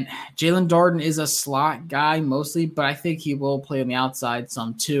 And Jalen Darden is a slot guy mostly, but I think he will play on the outside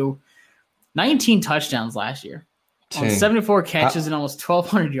some too. 19 touchdowns last year. On 74 catches and almost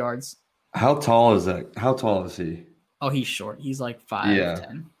 1,200 yards. How tall is that? How tall is he? Oh, he's short. He's like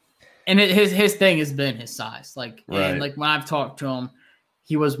 5'10". And his thing has been his size. And like when I've talked to him,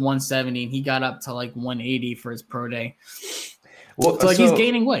 he was 170 and he got up to like 180 for his pro day. Well, so he's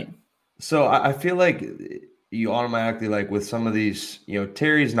gaining weight. So I feel like you automatically, like with some of these,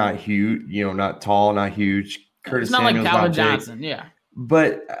 Terry's not huge, not tall, not huge. Curtis Samuel's like Calvin Johnson, yeah.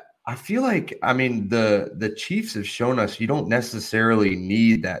 But I feel like, I mean, the Chiefs have shown us you don't necessarily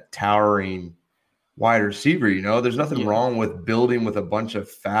need that towering wide receiver. There's nothing wrong with building with a bunch of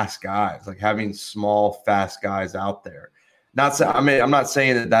fast guys, like having small, fast guys out there. I'm not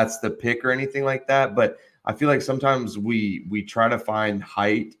saying that that's the pick or anything like that, but I feel like sometimes we try to find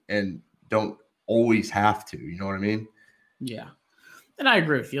height and don't always have to. You know what I mean? Yeah. And I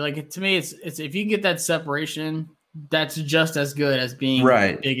agree with you. Like, to me, it's if you get that separation, that's just as good as being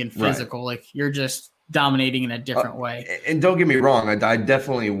big and physical. Like, you're just dominating in a different way. And don't get me wrong, I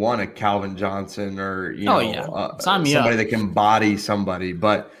definitely want a Calvin Johnson or somebody that can body somebody.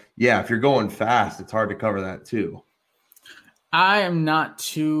 But yeah, if you're going fast, it's hard to cover that too. I am not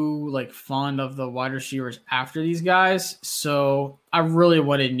too fond of the wide receivers after these guys, so I really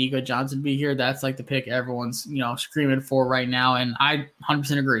wanted Nico Johnson to be here. That's the pick everyone's screaming for right now, and I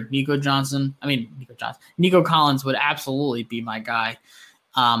 100% agree. Nico Collins would absolutely be my guy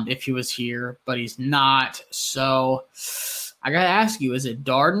if he was here, but he's not. So I gotta ask you: is it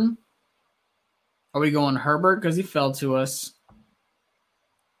Darden? Are we going Herbert because he fell to us?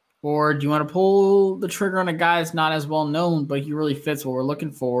 Or do you want to pull the trigger on a guy that's not as well known, but he really fits what we're looking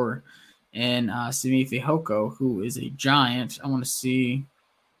for? And Simi Fehoko, who is a giant. I want to see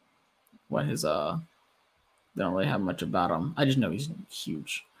what his they don't really have much about him. I just know he's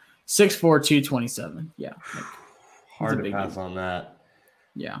huge. 6'4", 227. Yeah. Hard to pass on that.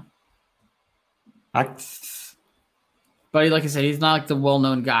 Yeah. But like I said, he's not the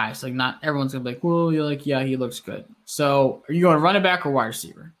well-known guy. So not everyone's gonna be well, you're yeah, he looks good. So are you going running back or wide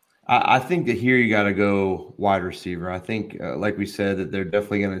receiver? I think that here you got to go wide receiver. I think, like we said, that they're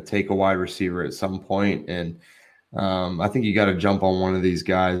definitely going to take a wide receiver at some point, and I think you got to jump on one of these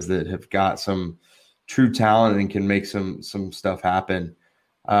guys that have got some true talent and can make some stuff happen.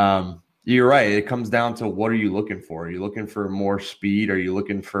 You're right. It comes down to what are you looking for? Are you looking for more speed? Are you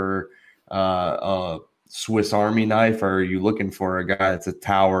looking for a Swiss Army knife, or are you looking for a guy that's a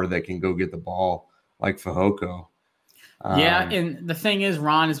tower that can go get the ball like Fehoko? Yeah, and the thing is,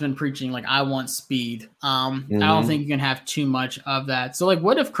 Ron has been preaching I want speed. I don't think you can have too much of that. So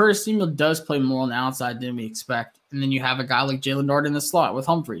what if Curtis Samuel does play more on the outside than we expect, and then you have a guy like Jalen Darden in the slot with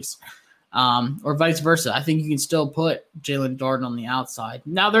Humphreys, or vice versa? I think you can still put Jalen Darden on the outside.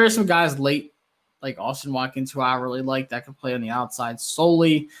 Now there are some guys late, like Austin Watkins, who I really like that can play on the outside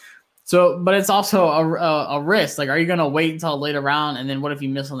solely. So, but it's also a risk. Are you going to wait until a later round, and then what if you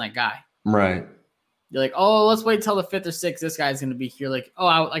miss on that guy? Right. You're let's wait till the 5th or 6th. This guy's going to be here.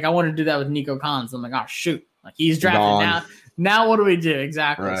 I want to do that with Nico Collins. I'm oh, shoot. He's drafted now. Now what do we do?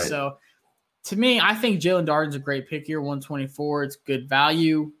 Exactly. Right. So to me, I think Jalen Darden's a great pick here. 124. It's good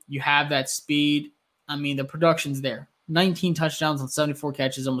value. You have that speed. The production's there. 19 touchdowns on 74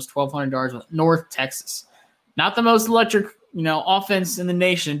 catches, almost 1,200 yards with North Texas. Not the most electric, offense in the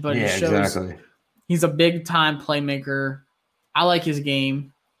nation, but it shows he's a big-time playmaker. I like his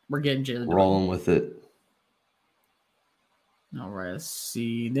game. We're getting Jalen Darden. Rolling with it. All right, let's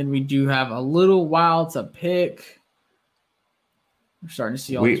see. Then we do have a little while to pick. We're starting to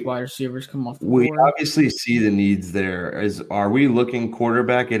see all these wide receivers come off the board. We obviously see the needs there. Are we looking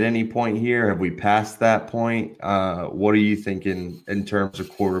quarterback at any point here? Have we passed that point? What are you thinking in terms of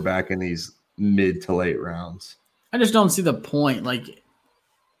quarterback in these mid to late rounds? I just don't see the point.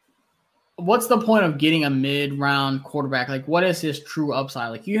 What's the point of getting a mid-round quarterback? What is his true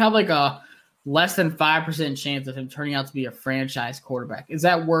upside? You have a less than 5% chance of him turning out to be a franchise quarterback. Is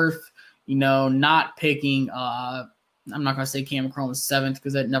that worth, not picking I'm not going to say Cam Crone 7th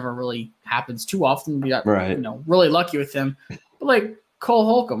because that never really happens too often. We got, really lucky with him. But Cole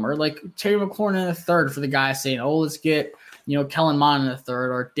Holcomb or Terry McLaurin in the 3rd for the guy saying, oh, let's get, Kellen Mond in the 3rd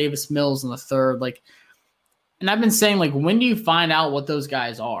or Davis Mills in the 3rd. And I've been saying, when do you find out what those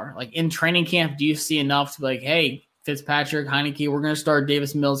guys are? In training camp, do you see enough to be hey, Fitzpatrick, Heineke, we're going to start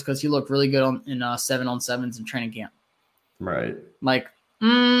Davis Mills because he looked really good in 7-on-7s in training camp. Right.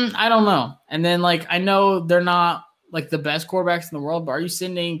 I don't know. And then, I know they're not, the best quarterbacks in the world, but are you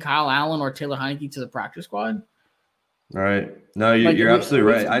sending Kyle Allen or Taylor Heineke to the practice squad? All right. No, you're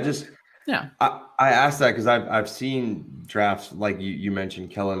absolutely right. I asked that because I've seen drafts you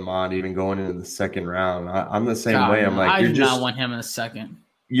mentioned, Kellen Mond even going into the 2nd round. I'm the same way. I'm I do not want him in the 2nd.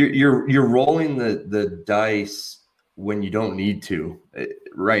 You're rolling the dice when you don't need to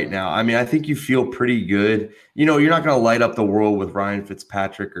right now. I think you feel pretty good. You're not going to light up the world with Ryan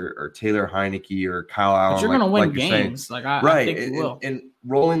Fitzpatrick or Taylor Heineke or Kyle Allen. But you're going to win games. I think you will. And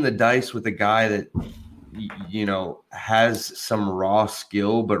rolling the dice with a guy that has some raw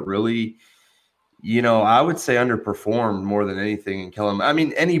skill, but really, I would say underperformed more than anything in Kellen.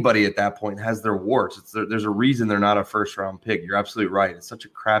 Anybody at that point has their warts. There's a reason they're not a 1st-round pick. You're absolutely right. It's such a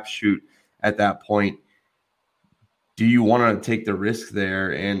crapshoot at that point. Do you want to take the risk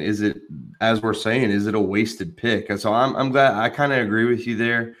there? And is it, as we're saying, is it a wasted pick? And so I'm glad. I kind of agree with you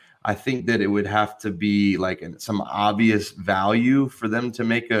there. I think that it would have to be some obvious value for them to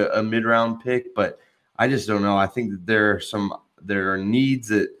make a mid-round pick, but I just don't know. I think that there are needs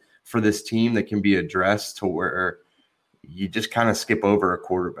that for this team that can be addressed to where you just kind of skip over a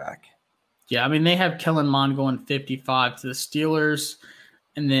quarterback. Yeah, they have Kellen Mond going 55 to the Steelers.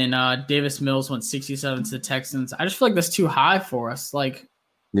 And then Davis Mills went 67 to the Texans. I just feel like that's too high for us. Like,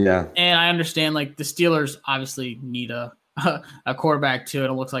 yeah. And I understand like the Steelers obviously need a quarterback too.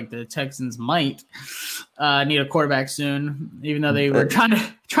 And it looks like the Texans might need a quarterback soon, even though they were trying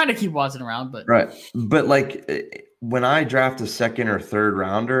to keep Watson around. But right. But like when I draft a second or third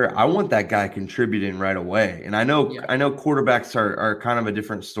rounder, I want that guy contributing right away. And I know quarterbacks are kind of a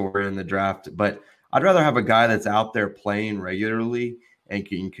different story in the draft, but I'd rather have a guy that's out there playing regularly and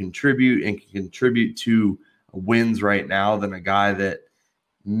can contribute to wins right now than a guy that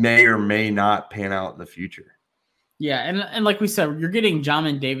may or may not pan out in the future. Yeah, and like we said, you're getting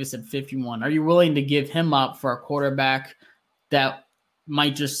Jamin Davis at 51. Are you willing to give him up for a quarterback that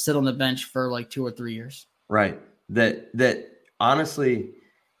might just sit on the bench for like 2 or 3 years? Right. That honestly,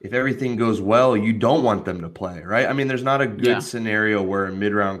 if everything goes well, you don't want them to play, right? I mean, there's not a good scenario where a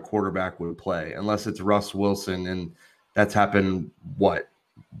mid-round quarterback would play unless it's Russ Wilson, and that's happened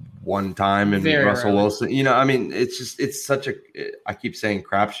one time in Russell Wilson. You know, I mean, it's such a – I keep saying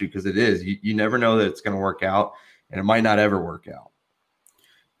crapshoot because it is. You never know that it's going to work out, and it might not ever work out.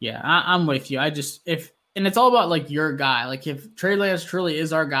 Yeah, I'm with you. And it's all about like your guy. Like if Trey Lance truly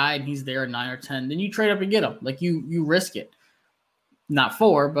is our guy and he's there at 9 or 10, then you trade up and get him. Like you risk it. Not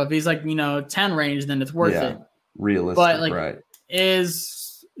 4, but if he's like, 10 range, then it's worth it. Realistic, but like, right.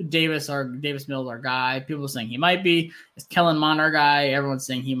 Is Davis Mills our guy? People are saying he might be. Is Kellen Mond our guy? Everyone's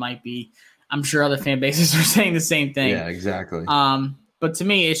saying he might be. I'm sure other fan bases are saying the same thing. Yeah, exactly. But to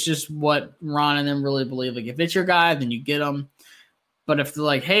me, it's just what Ron and them really believe. Like if it's your guy, then you get him. But if they're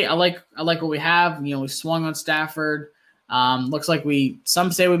like, hey, I like what we have. We swung on Stafford. Looks like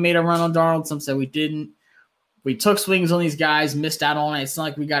some say we made a run on Darnold. Some say we didn't. We took swings on these guys, missed out on it. It's not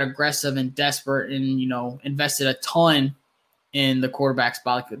like we got aggressive and desperate and, invested a ton in the quarterback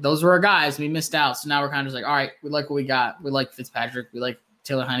spot. Those were our guys. We missed out. So now we're kind of just like, all right, we like what we got. We like Fitzpatrick. We like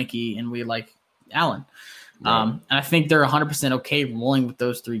Taylor Heineke, and we like Allen. Right. And I think they're 100% okay rolling with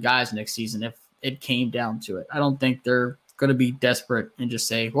those 3 guys next season if it came down to it. I don't think they're going to be desperate and just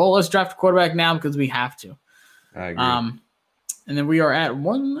say, well, let's draft a quarterback now because we have to. I agree. And then we are at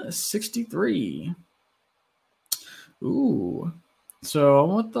 163. Ooh, so I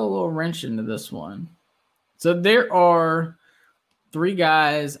want the little wrench into this one. So there are 3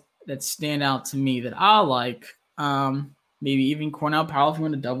 guys that stand out to me that I like. Maybe even Cornell Powell if you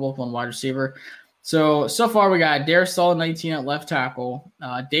want to double up on wide receiver. So far we got Darius Saul at 19 at left tackle,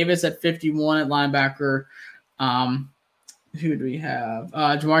 Davis at 51 at linebacker. Who do we have?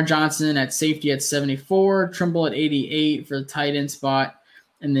 Jamar Johnson at safety at 74, Trimble at 88 for the tight end spot,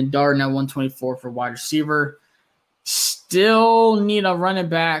 and then Darden at 124 for wide receiver. Still need a running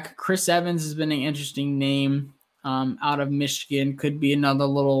back. Chris Evans has been an interesting name out of Michigan. Could be another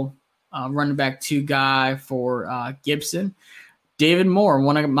little running back 2 guy for Gibson. David Moore,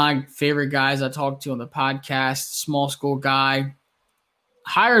 one of my favorite guys I talked to on the podcast, small school guy,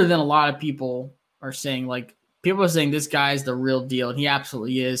 higher than a lot of people are saying. Like people are saying this guy is the real deal, and he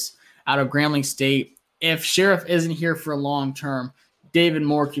absolutely is. Out of Grambling State, if Sheriff isn't here for a long term, David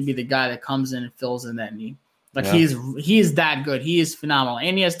Moore could be the guy that comes in and fills in that need. Like he is that good. He is phenomenal.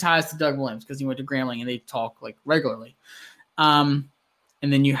 And he has ties to Doug Williams because he went to Grambling and they talk like regularly. And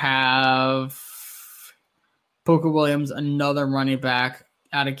then you have Poker Williams, another running back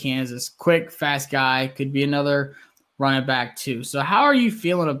out of Kansas. Quick, fast guy. Could be another running back too. So how are you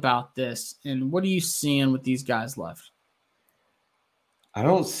feeling about this? And what are you seeing with these guys left? I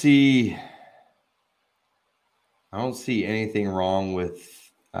don't see anything wrong with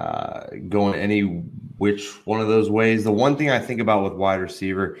going any which one of those ways. The one thing I think about with wide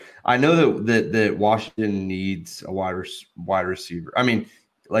receiver, I know that Washington needs a wide receiver. I mean,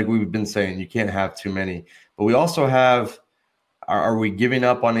 like we've been saying, you can't have too many, but we also have, are we giving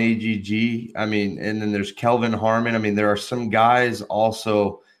up on AGG? I mean, and then there's Kelvin Harmon. I mean, there are some guys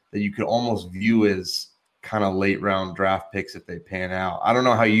also that you could almost view as kind of late round draft picks if they pan out. I don't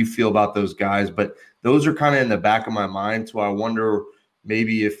know how you feel about those guys, but those are kind of in the back of my mind. So I wonder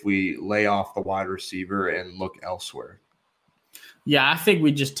maybe if we lay off the wide receiver and look elsewhere. Yeah, I think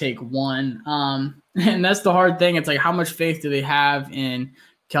we just take one. And that's the hard thing. It's like, how much faith do they have in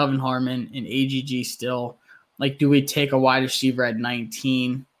Kelvin Harmon and AGG still? Like, do we take a wide receiver at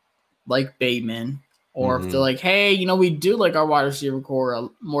 19 like Bateman? Or if they're like, hey, we do like our wide receiver core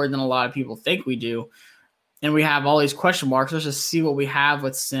more than a lot of people think we do, and we have all these question marks, let's just see what we have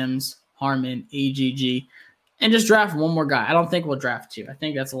with Sims, Harmon, AGG, and just draft one more guy. I don't think we'll draft 2. I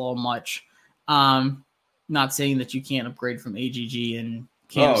think that's a little much. Not saying that you can't upgrade from AGG and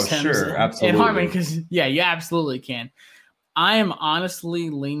Cam Sims and Harmon, because, yeah, you absolutely can. I am honestly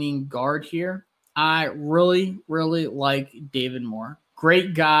leaning guard here. I really, really like David Moore.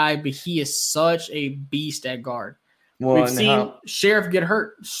 great guy, but he is such a beast at guard. Well, We've seen Sheriff get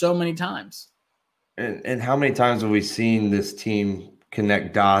hurt so many times. And how many times have we seen this team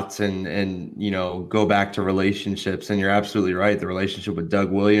connect dots and go back to relationships? And you're absolutely right. The relationship with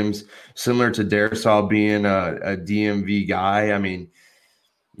Doug Williams, similar to Darrisaw being a DMV guy. I mean,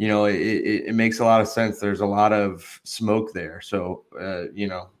 it makes a lot of sense. There's a lot of smoke there. So,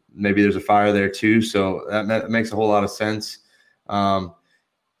 maybe there's a fire there too. So that makes a whole lot of sense.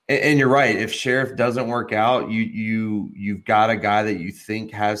 And you're right. If Sheriff doesn't work out, you've got a guy that you think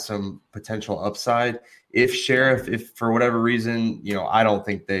has some potential upside. If for whatever reason, I don't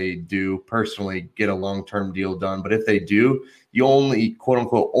think they do personally get a long-term deal done, but if they do, you only quote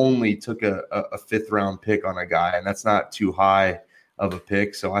unquote only took a 5th round pick on a guy, and that's not too high of a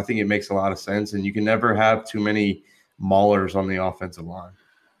pick. So I think it makes a lot of sense, and you can never have too many maulers on the offensive line.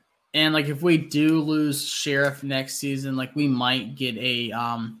 And if we do lose Sheriff next season, we might get a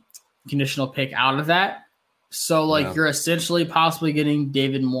conditional pick out of that. So you're essentially possibly getting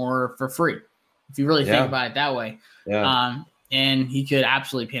David Moore for free, if you really think about it that way. Yeah. And he could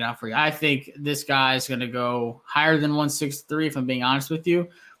absolutely pan out for you. I think this guy is going to go higher than 163, if I'm being honest with you.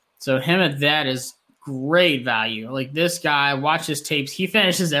 So him at that is great value. This guy, watch his tapes. He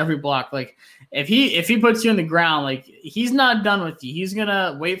finishes every block. If he puts you on the ground, he's not done with you. He's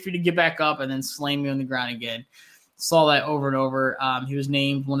gonna wait for you to get back up and then slam you on the ground again. Saw that over and over. He was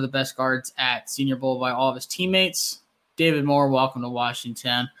named one of the best guards at Senior Bowl by all of his teammates. David Moore, welcome to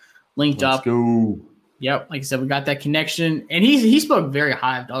Washington. Let's up. Go. Yep, like I said, we got that connection, and he spoke very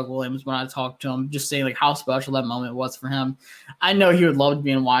high of Doug Williams when I talked to him, just saying how special that moment was for him. I know he would love to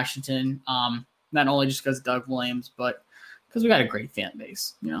be in Washington, not only just because Doug Williams, but because we got a great fan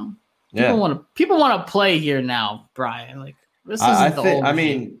base. People want to play here now, Brian. This isn't the old. I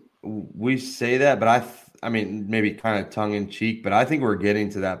mean, we say that, but I mean, maybe kind of tongue in cheek, but I think we're getting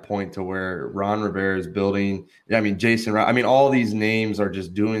to that point to where Ron Rivera is building. I mean, Jason. I mean, all these names are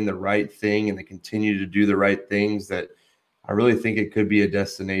just doing the right thing, and they continue to do the right things. That I really think it could be a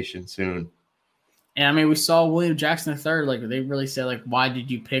destination soon. And I mean, we saw William Jackson III. They really said, why did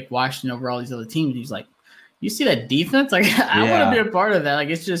you pick Washington over all these other teams? And he's like, you see that defense? I want to be a part of that.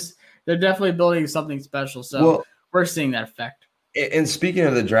 it's just. They're definitely building something special. So we're seeing that effect. And speaking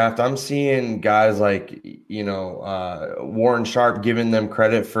of the draft, I'm seeing guys like, Warren Sharp giving them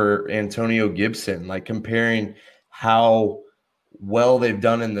credit for Antonio Gibson, comparing how well they've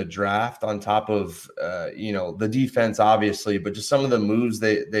done in the draft on top of, the defense, obviously, but just some of the moves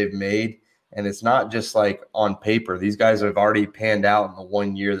they've made. And it's not just on paper. These guys have already panned out in the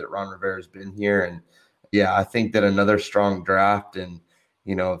 1 year that Ron Rivera has been here. And I think that another strong draft and,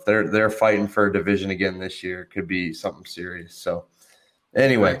 if they're fighting for a division again this year, it could be something serious. So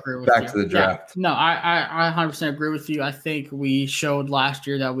anyway, back to the draft. Yeah. No, I 100% agree with you. I think we showed last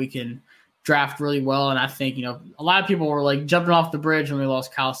year that we can draft really well. And I think, a lot of people were jumping off the bridge when we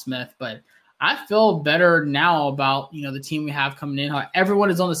lost Kyle Smith, but I feel better now about, the team we have coming in. How everyone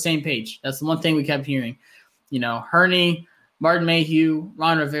is on the same page. That's the one thing we kept hearing. Hurney, Martin Mayhew,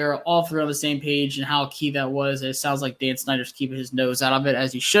 Ron Rivera, all three on the same page, and how key that was. It sounds like Dan Snyder's keeping his nose out of it,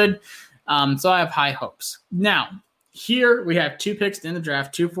 as he should. So I have high hopes. Now, here we have 2 picks in the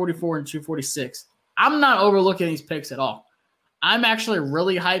draft, 244 and 246. I'm not overlooking these picks at all. I'm actually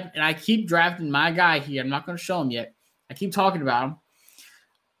really hyped, and I keep drafting my guy here. I'm not going to show him yet. I keep talking about him.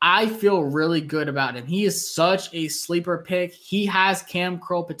 I feel really good about him. He is such a sleeper pick. He has Cam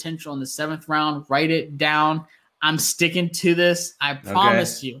Curl potential in the 7th round. Write it down. I'm sticking to this. I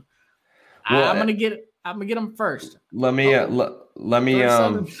promise you. Well, I'm gonna get him first. Let me. Oh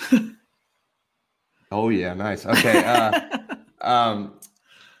yeah, nice. Okay. But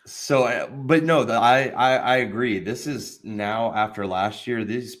no, I agree. This is now after last year.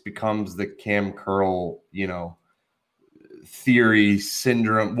 This becomes the Cam Curl, theory,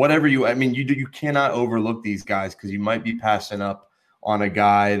 syndrome, whatever you cannot overlook these guys because you might be passing up on a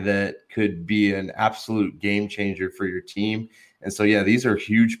guy that could be an absolute game changer for your team. And so, these are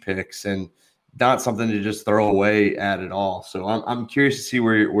huge picks and not something to just throw away at all. So I'm curious to see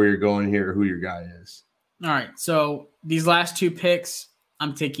where you're going here, who your guy is. All right. So these last 2 picks,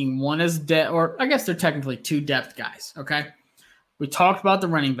 I'm taking one as depth, or I guess they're technically 2 depth guys. Okay. We talked about the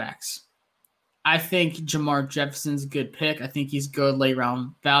running backs. I think Jamar Jefferson's a good pick. I think he's good late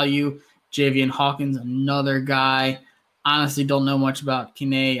round value. Javian Hawkins, another guy. Honestly, don't know much about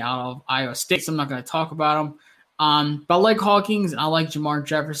Kene out of Iowa State, so I'm not going to talk about him. But I like Hawkins, and I like Jamar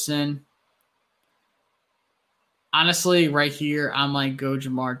Jefferson. Honestly, right here, I might go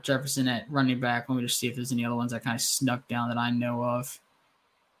Jamar Jefferson at running back. Let me just see if there's any other ones that kind of snuck down that I know of.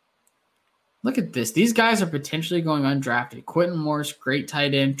 Look at this. These guys are potentially going undrafted. Quentin Morris, great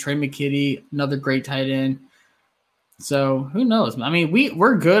tight end. Trey McKitty, another great tight end. So who knows? I mean,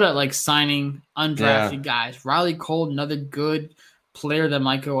 we're good at like signing undrafted guys. Riley Cole, another good player that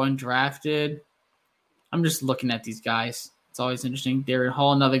might go undrafted. I'm just looking at these guys. It's always interesting. Darren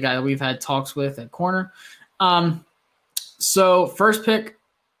Hall, another guy that we've had talks with at corner. So first pick,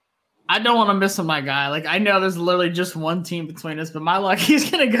 I don't want to miss on my guy. Like, I know there's literally just one team between us, but my luck, he's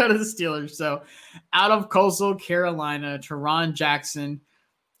going to go to the Steelers. So out of Coastal Carolina, Teron Jackson,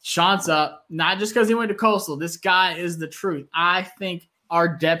 Sean's up, not just because he went to Coastal. This guy is the truth. I think our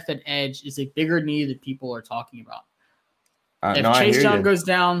depth at edge is a bigger need that people are talking about. If Chase Young goes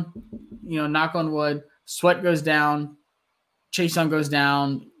down, knock on wood, Sweat goes down, Chase Young goes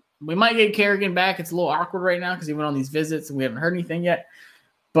down, we might get Kerrigan back. It's a little awkward right now because he went on these visits and we haven't heard anything yet.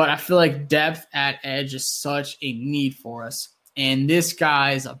 But I feel like depth at edge is such a need for us. And this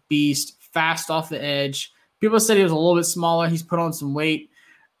guy's a beast, fast off the edge. People said he was a little bit smaller. He's put on some weight.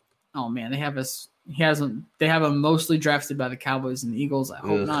 Oh man, they have him mostly drafted by the Cowboys and the Eagles. I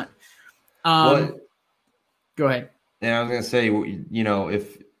hope not. Go ahead. Yeah, I was gonna say,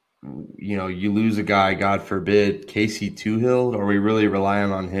 if you lose a guy, God forbid, Casey Toohill, are we really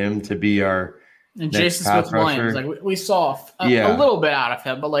relying on him to be our and Jason Smith-Williams? Like we saw a little bit out of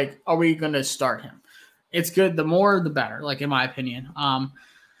him, but like, are we going to start him? It's good. The more, the better. Like in my opinion.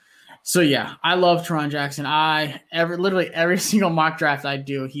 So yeah, I love Teron Jackson. Literally every single mock draft I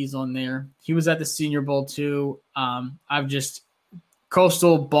do, he's on there. He was at the Senior Bowl too.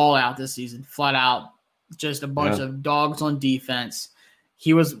 Coastal ball out this season, flat out, just a bunch of dogs on defense.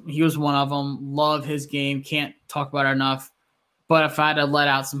 He was one of them. Love his game. Can't talk about it enough. But if I had to let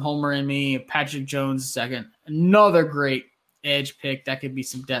out some homer in me, Patrick Jones second, another great edge pick that could be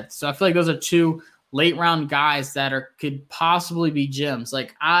some depth. So I feel like those are two late round guys that could possibly be gems.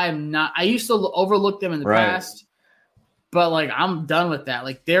 Like I used to overlook them in the past, but like I'm done with that.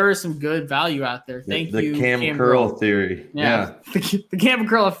 Like there is some good value out there. Thank you. The Cam Curl theory. Yeah. The Cam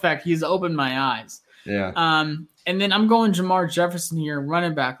Curl effect. He's opened my eyes. Yeah. And then I'm going Jamar Jefferson here,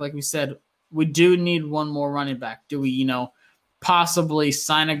 running back. Like we said, we do need one more running back. Do we, possibly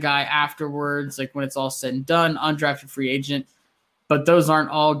sign a guy afterwards, like when it's all said and done, undrafted free agent, but those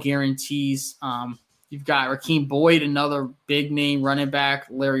aren't all guarantees. You've got Rakeem Boyd, another big name running back,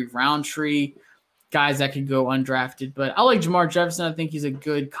 Larry Roundtree, guys that could go undrafted. But I like Jamar Jefferson. I think he's a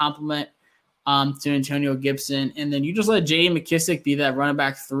good complement to Antonio Gibson. And then you just let J.D. McKissick be that running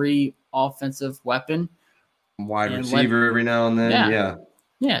back 3 offensive weapon. Wide receiver every now and then.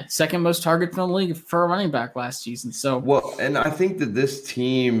 Yeah, second most targets in the league for a running back last season. So and I think that this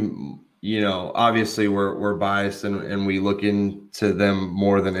team, obviously we're biased and we look into them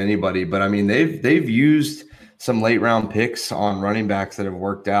more than anybody. But I mean, they've used some late round picks on running backs that have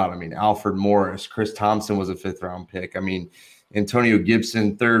worked out. I mean, Alfred Morris, Chris Thompson was a 5th round pick. I mean, Antonio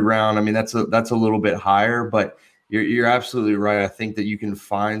Gibson, 3rd round. I mean, that's a little bit higher, but you're absolutely right. I think that you can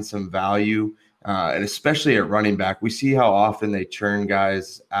find some value. And especially at running back, we see how often they churn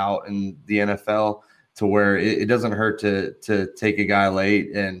guys out in the NFL to where it doesn't hurt to take a guy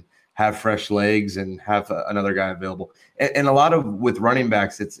late and have fresh legs and have another guy available. And a lot of with running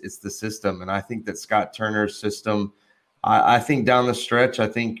backs, it's the system. And I think that Scott Turner's system, I think down the stretch, I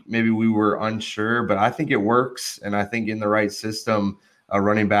think maybe we were unsure, but I think it works. And I think in the right system, a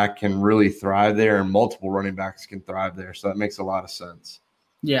running back can really thrive there and multiple running backs can thrive there. So that makes a lot of sense.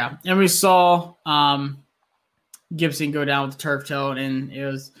 Yeah, and we saw Gibson go down with the turf toe, and it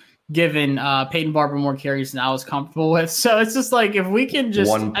was giving Peyton Barber more carries than I was comfortable with. So it's just like if we can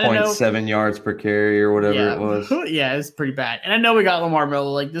just 1.7 yards per carry or whatever it was. Yeah, it's pretty bad. And I know we got Lamar Miller.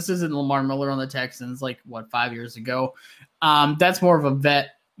 Like this isn't Lamar Miller on the Texans like 5 years ago. That's more of a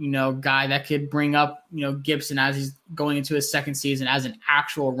vet, guy that could bring up, Gibson as he's going into his second season as an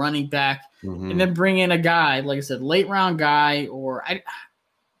actual running back, and then bring in a guy, like I said, late round guy, or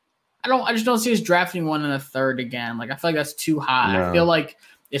I just don't see us drafting one in a 3rd again. Like I feel like that's too high. No. I feel like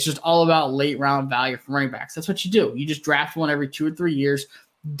it's just all about late round value for running backs. That's what you do. You just draft one every 2 or 3 years.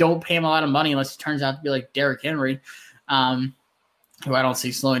 Don't pay him a lot of money unless he turns out to be like Derrick Henry, who I don't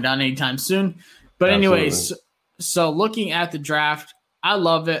see slowing down anytime soon. But anyways, so looking at the draft, I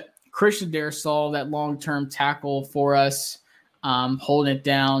love it. Christian Darrisaw, that long-term tackle for us, holding it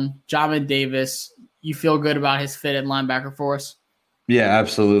down. Jamin Davis, you feel good about his fit at linebacker for us? Yeah,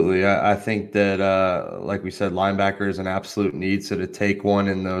 absolutely. I think that, like we said, linebacker is an absolute need. So to take one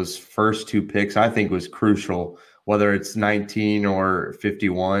in those first 2 picks, I think was crucial, whether it's 19 or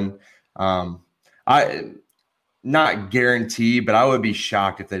 51. I not guarantee, but I would be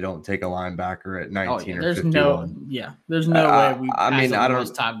shocked if they don't take a linebacker at 19 or 51. There's no way. I don't know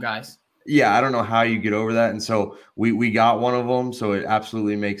those top guys. Yeah, I don't know how you get over that. And so we got one of them, so it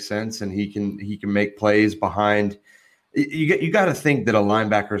absolutely makes sense. And he can make plays behind. You got to think that a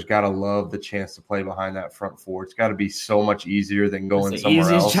linebacker's got to love the chance to play behind that front four. It's got to be so much easier than going somewhere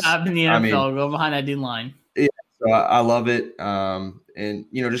else. Easiest job in the NFL, go behind that D line. Yeah, so I love it. And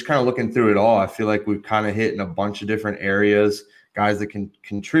just kind of looking through it all, I feel like we've kind of hit in a bunch of different areas. Guys that can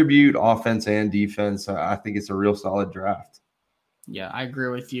contribute offense and defense. I think it's a real solid draft. Yeah, I agree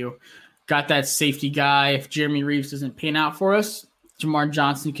with you. Got that safety guy. If Jeremy Reeves doesn't pan out for us, Jamar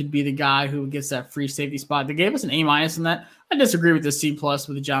Johnson could be the guy who gets that free safety spot. They gave us an A- in that. I disagree with the C+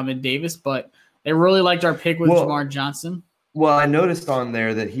 with John Davis, but they really liked our pick with Jamar Johnson. Well, I noticed on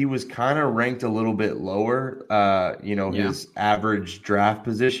there that he was kind of ranked a little bit lower, his average draft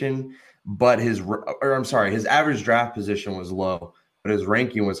position, but his average draft position was low, but his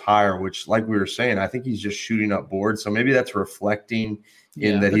ranking was higher, which, like we were saying, I think he's just shooting up boards. So maybe that's reflecting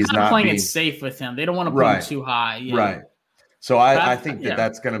in that he's not playing it safe with him. They don't want to put him too high. Yeah. Right. So I think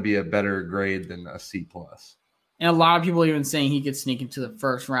that's going to be a better grade than a C+. And a lot of people even saying he could sneak into the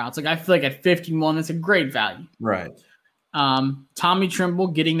first round. It's like, I feel like at 51, that's a great value. Right. Tommy Trimble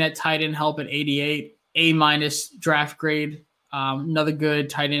getting that tight end help at 88, A- draft grade. Another good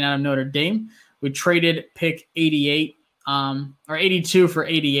tight end out of Notre Dame. We traded pick 88 or 82 for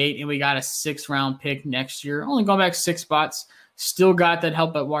 88, and we got a 6th round pick next year. Only going back 6 spots. Still got that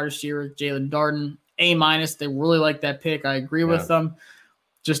help at wide receiver, Jalen Darden. A-. They really like that pick. I agree with them.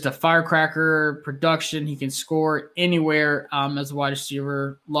 Just a firecracker production. He can score anywhere as a wide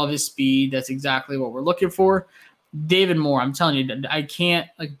receiver. Love his speed. That's exactly what we're looking for. David Moore, I'm telling you, I can't,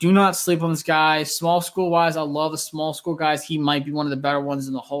 do not sleep on this guy. Small school wise, I love the small school guys. He might be one of the better ones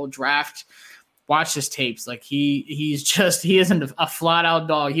in the whole draft. Watch his tapes. He isn't a flat out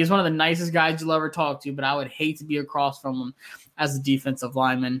dog. He's one of the nicest guys you'll ever talk to, but I would hate to be across from him as a defensive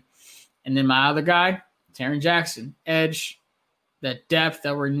lineman. And then my other guy, Taron Jackson, edge, that depth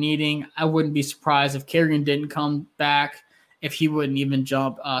that we're needing. I wouldn't be surprised if Kerrigan didn't come back, if he wouldn't even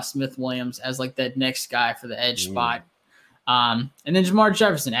jump Smith Williams as that next guy for the edge spot. And then Jamar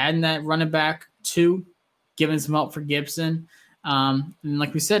Jefferson, adding that running back too, giving some help for Gibson. And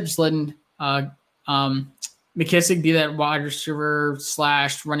like we said, just letting McKissick be that wide receiver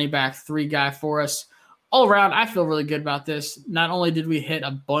 / running back 3 guy for us. All around, I feel really good about this. Not only did we hit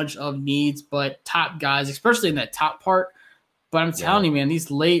a bunch of needs, but top guys, especially in that top part. But I'm telling you, man, these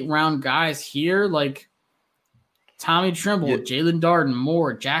late round guys here, Tommy Trimble, Jalen Darden,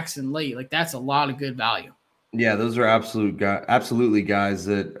 Moore, Jackson late, that's a lot of good value. Yeah, those are absolutely guys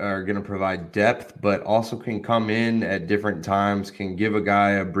that are going to provide depth, but also can come in at different times, can give a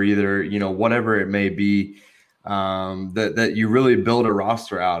guy a breather, whatever it may be, that you really build a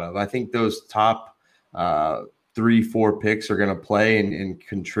roster out of. I think those top 3-4 picks are going to play and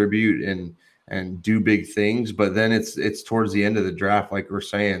contribute and do big things. But then it's towards the end of the draft, like we're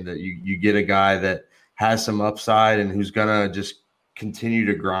saying, that you get a guy that has some upside and who's going to just continue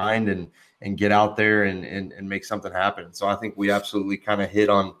to grind and get out there and make something happen. So I think we absolutely kind of hit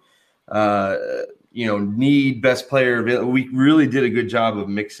on, need best player. We really did a good job of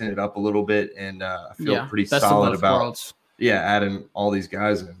mixing it up a little bit. And I feel pretty solid about adding all these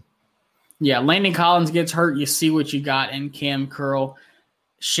guys in. Yeah, Landon Collins gets hurt, you see what you got in Cam Curl.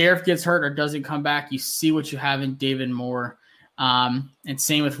 Sheriff gets hurt or doesn't come back, you see what you have in David Moore. And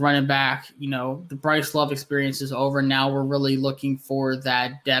same with running back. The Bryce Love experience is over. Now we're really looking for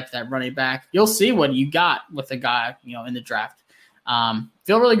that depth at running back. You'll see what you got with the guy, in the draft.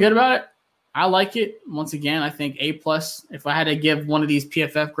 Feel really good about it. I like it. Once again, I think A+. If I had to give one of these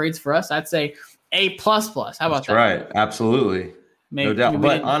PFF grades for us, I'd say A++. How about that? That's right. Absolutely. No doubt.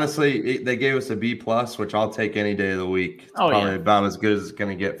 But honestly, they gave us a B+, which I'll take any day of the week. It's probably about as good as it's going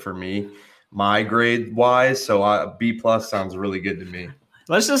to get for me, my grade wise. So B+ sounds really good to me.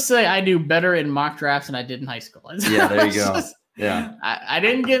 Let's just say I do better in mock drafts than I did in high school. Yeah, there you go. Yeah. I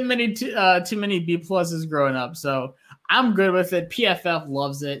didn't get too many B+ growing up. So I'm good with it. PFF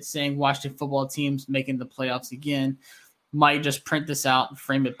loves it, saying Washington football teams making the playoffs again. Might just print this out and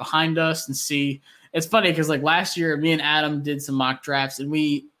frame it behind us and see. It's funny because last year, me and Adam did some mock drafts, and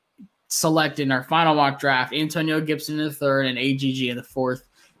we selected in our final mock draft Antonio Gibson in the 3rd and AGG in the 4th.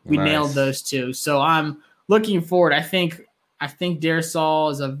 We nailed those 2. So I'm looking forward. I think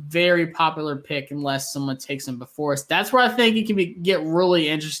Daresol is a very popular pick unless someone takes him before us. That's where I think it can get really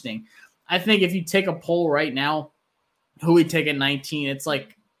interesting. I think if you take a poll right now, who we take at 19, it's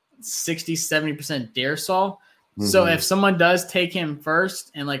 60-70% Daresol. So if someone does take him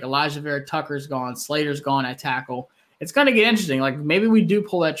first and Elijah Vera Tucker's gone, Slater's gone at tackle, it's going to get interesting. Maybe we do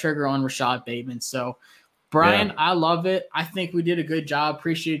pull that trigger on Rashad Bateman. So Brian, I love it. I think we did a good job.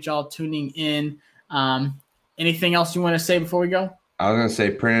 Appreciate y'all tuning in. Anything else you want to say before we go? I was going to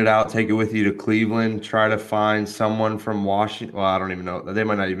say, print it out, take it with you to Cleveland, try to find someone from Washington. Well, I don't even know. They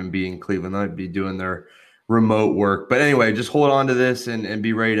might not even be in Cleveland. They might be doing their remote work. But anyway, just hold on to this and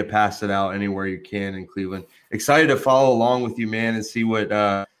be ready to pass it out anywhere you can in Cleveland. Excited to follow along with you, man, and see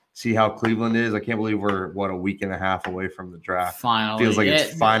how Cleveland is. I can't believe we're, a week and a half away from the draft. Finally. Feels like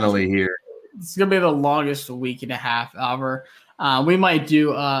it's finally here. It's going to be the longest week and a half ever. We might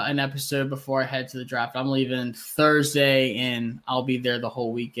do an episode before I head to the draft. I'm leaving Thursday, and I'll be there the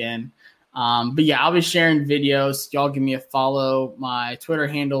whole weekend. But yeah, I'll be sharing videos. Y'all give me a follow. My Twitter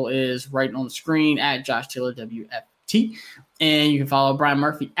handle is right on the screen at Josh Taylor WFT. And you can follow Brian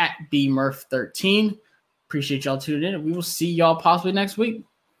Murphy at BMurph13. Appreciate y'all tuning in. And we will see y'all possibly next week.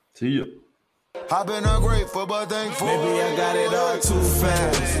 See you. I've been ungrateful, but thankful. Maybe I got it all too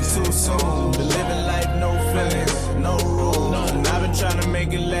fast and too soon. Been living life, no feelings, no rules. And I've been trying to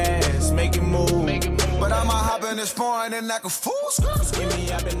make it last, make it move. But I'ma hop in this foreign and like a fool.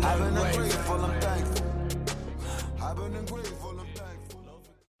 I've been ungrateful, I'm thankful. I've been ungrateful, I'm thankful.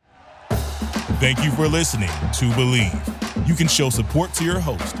 Thank you for listening to Believe. You can show support to your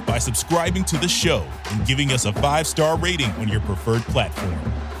host by subscribing to the show and giving us a 5-star rating on your preferred platform.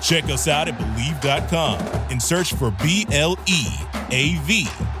 Check us out at Believe.com and search for BLEAV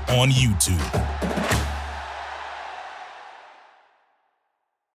on YouTube.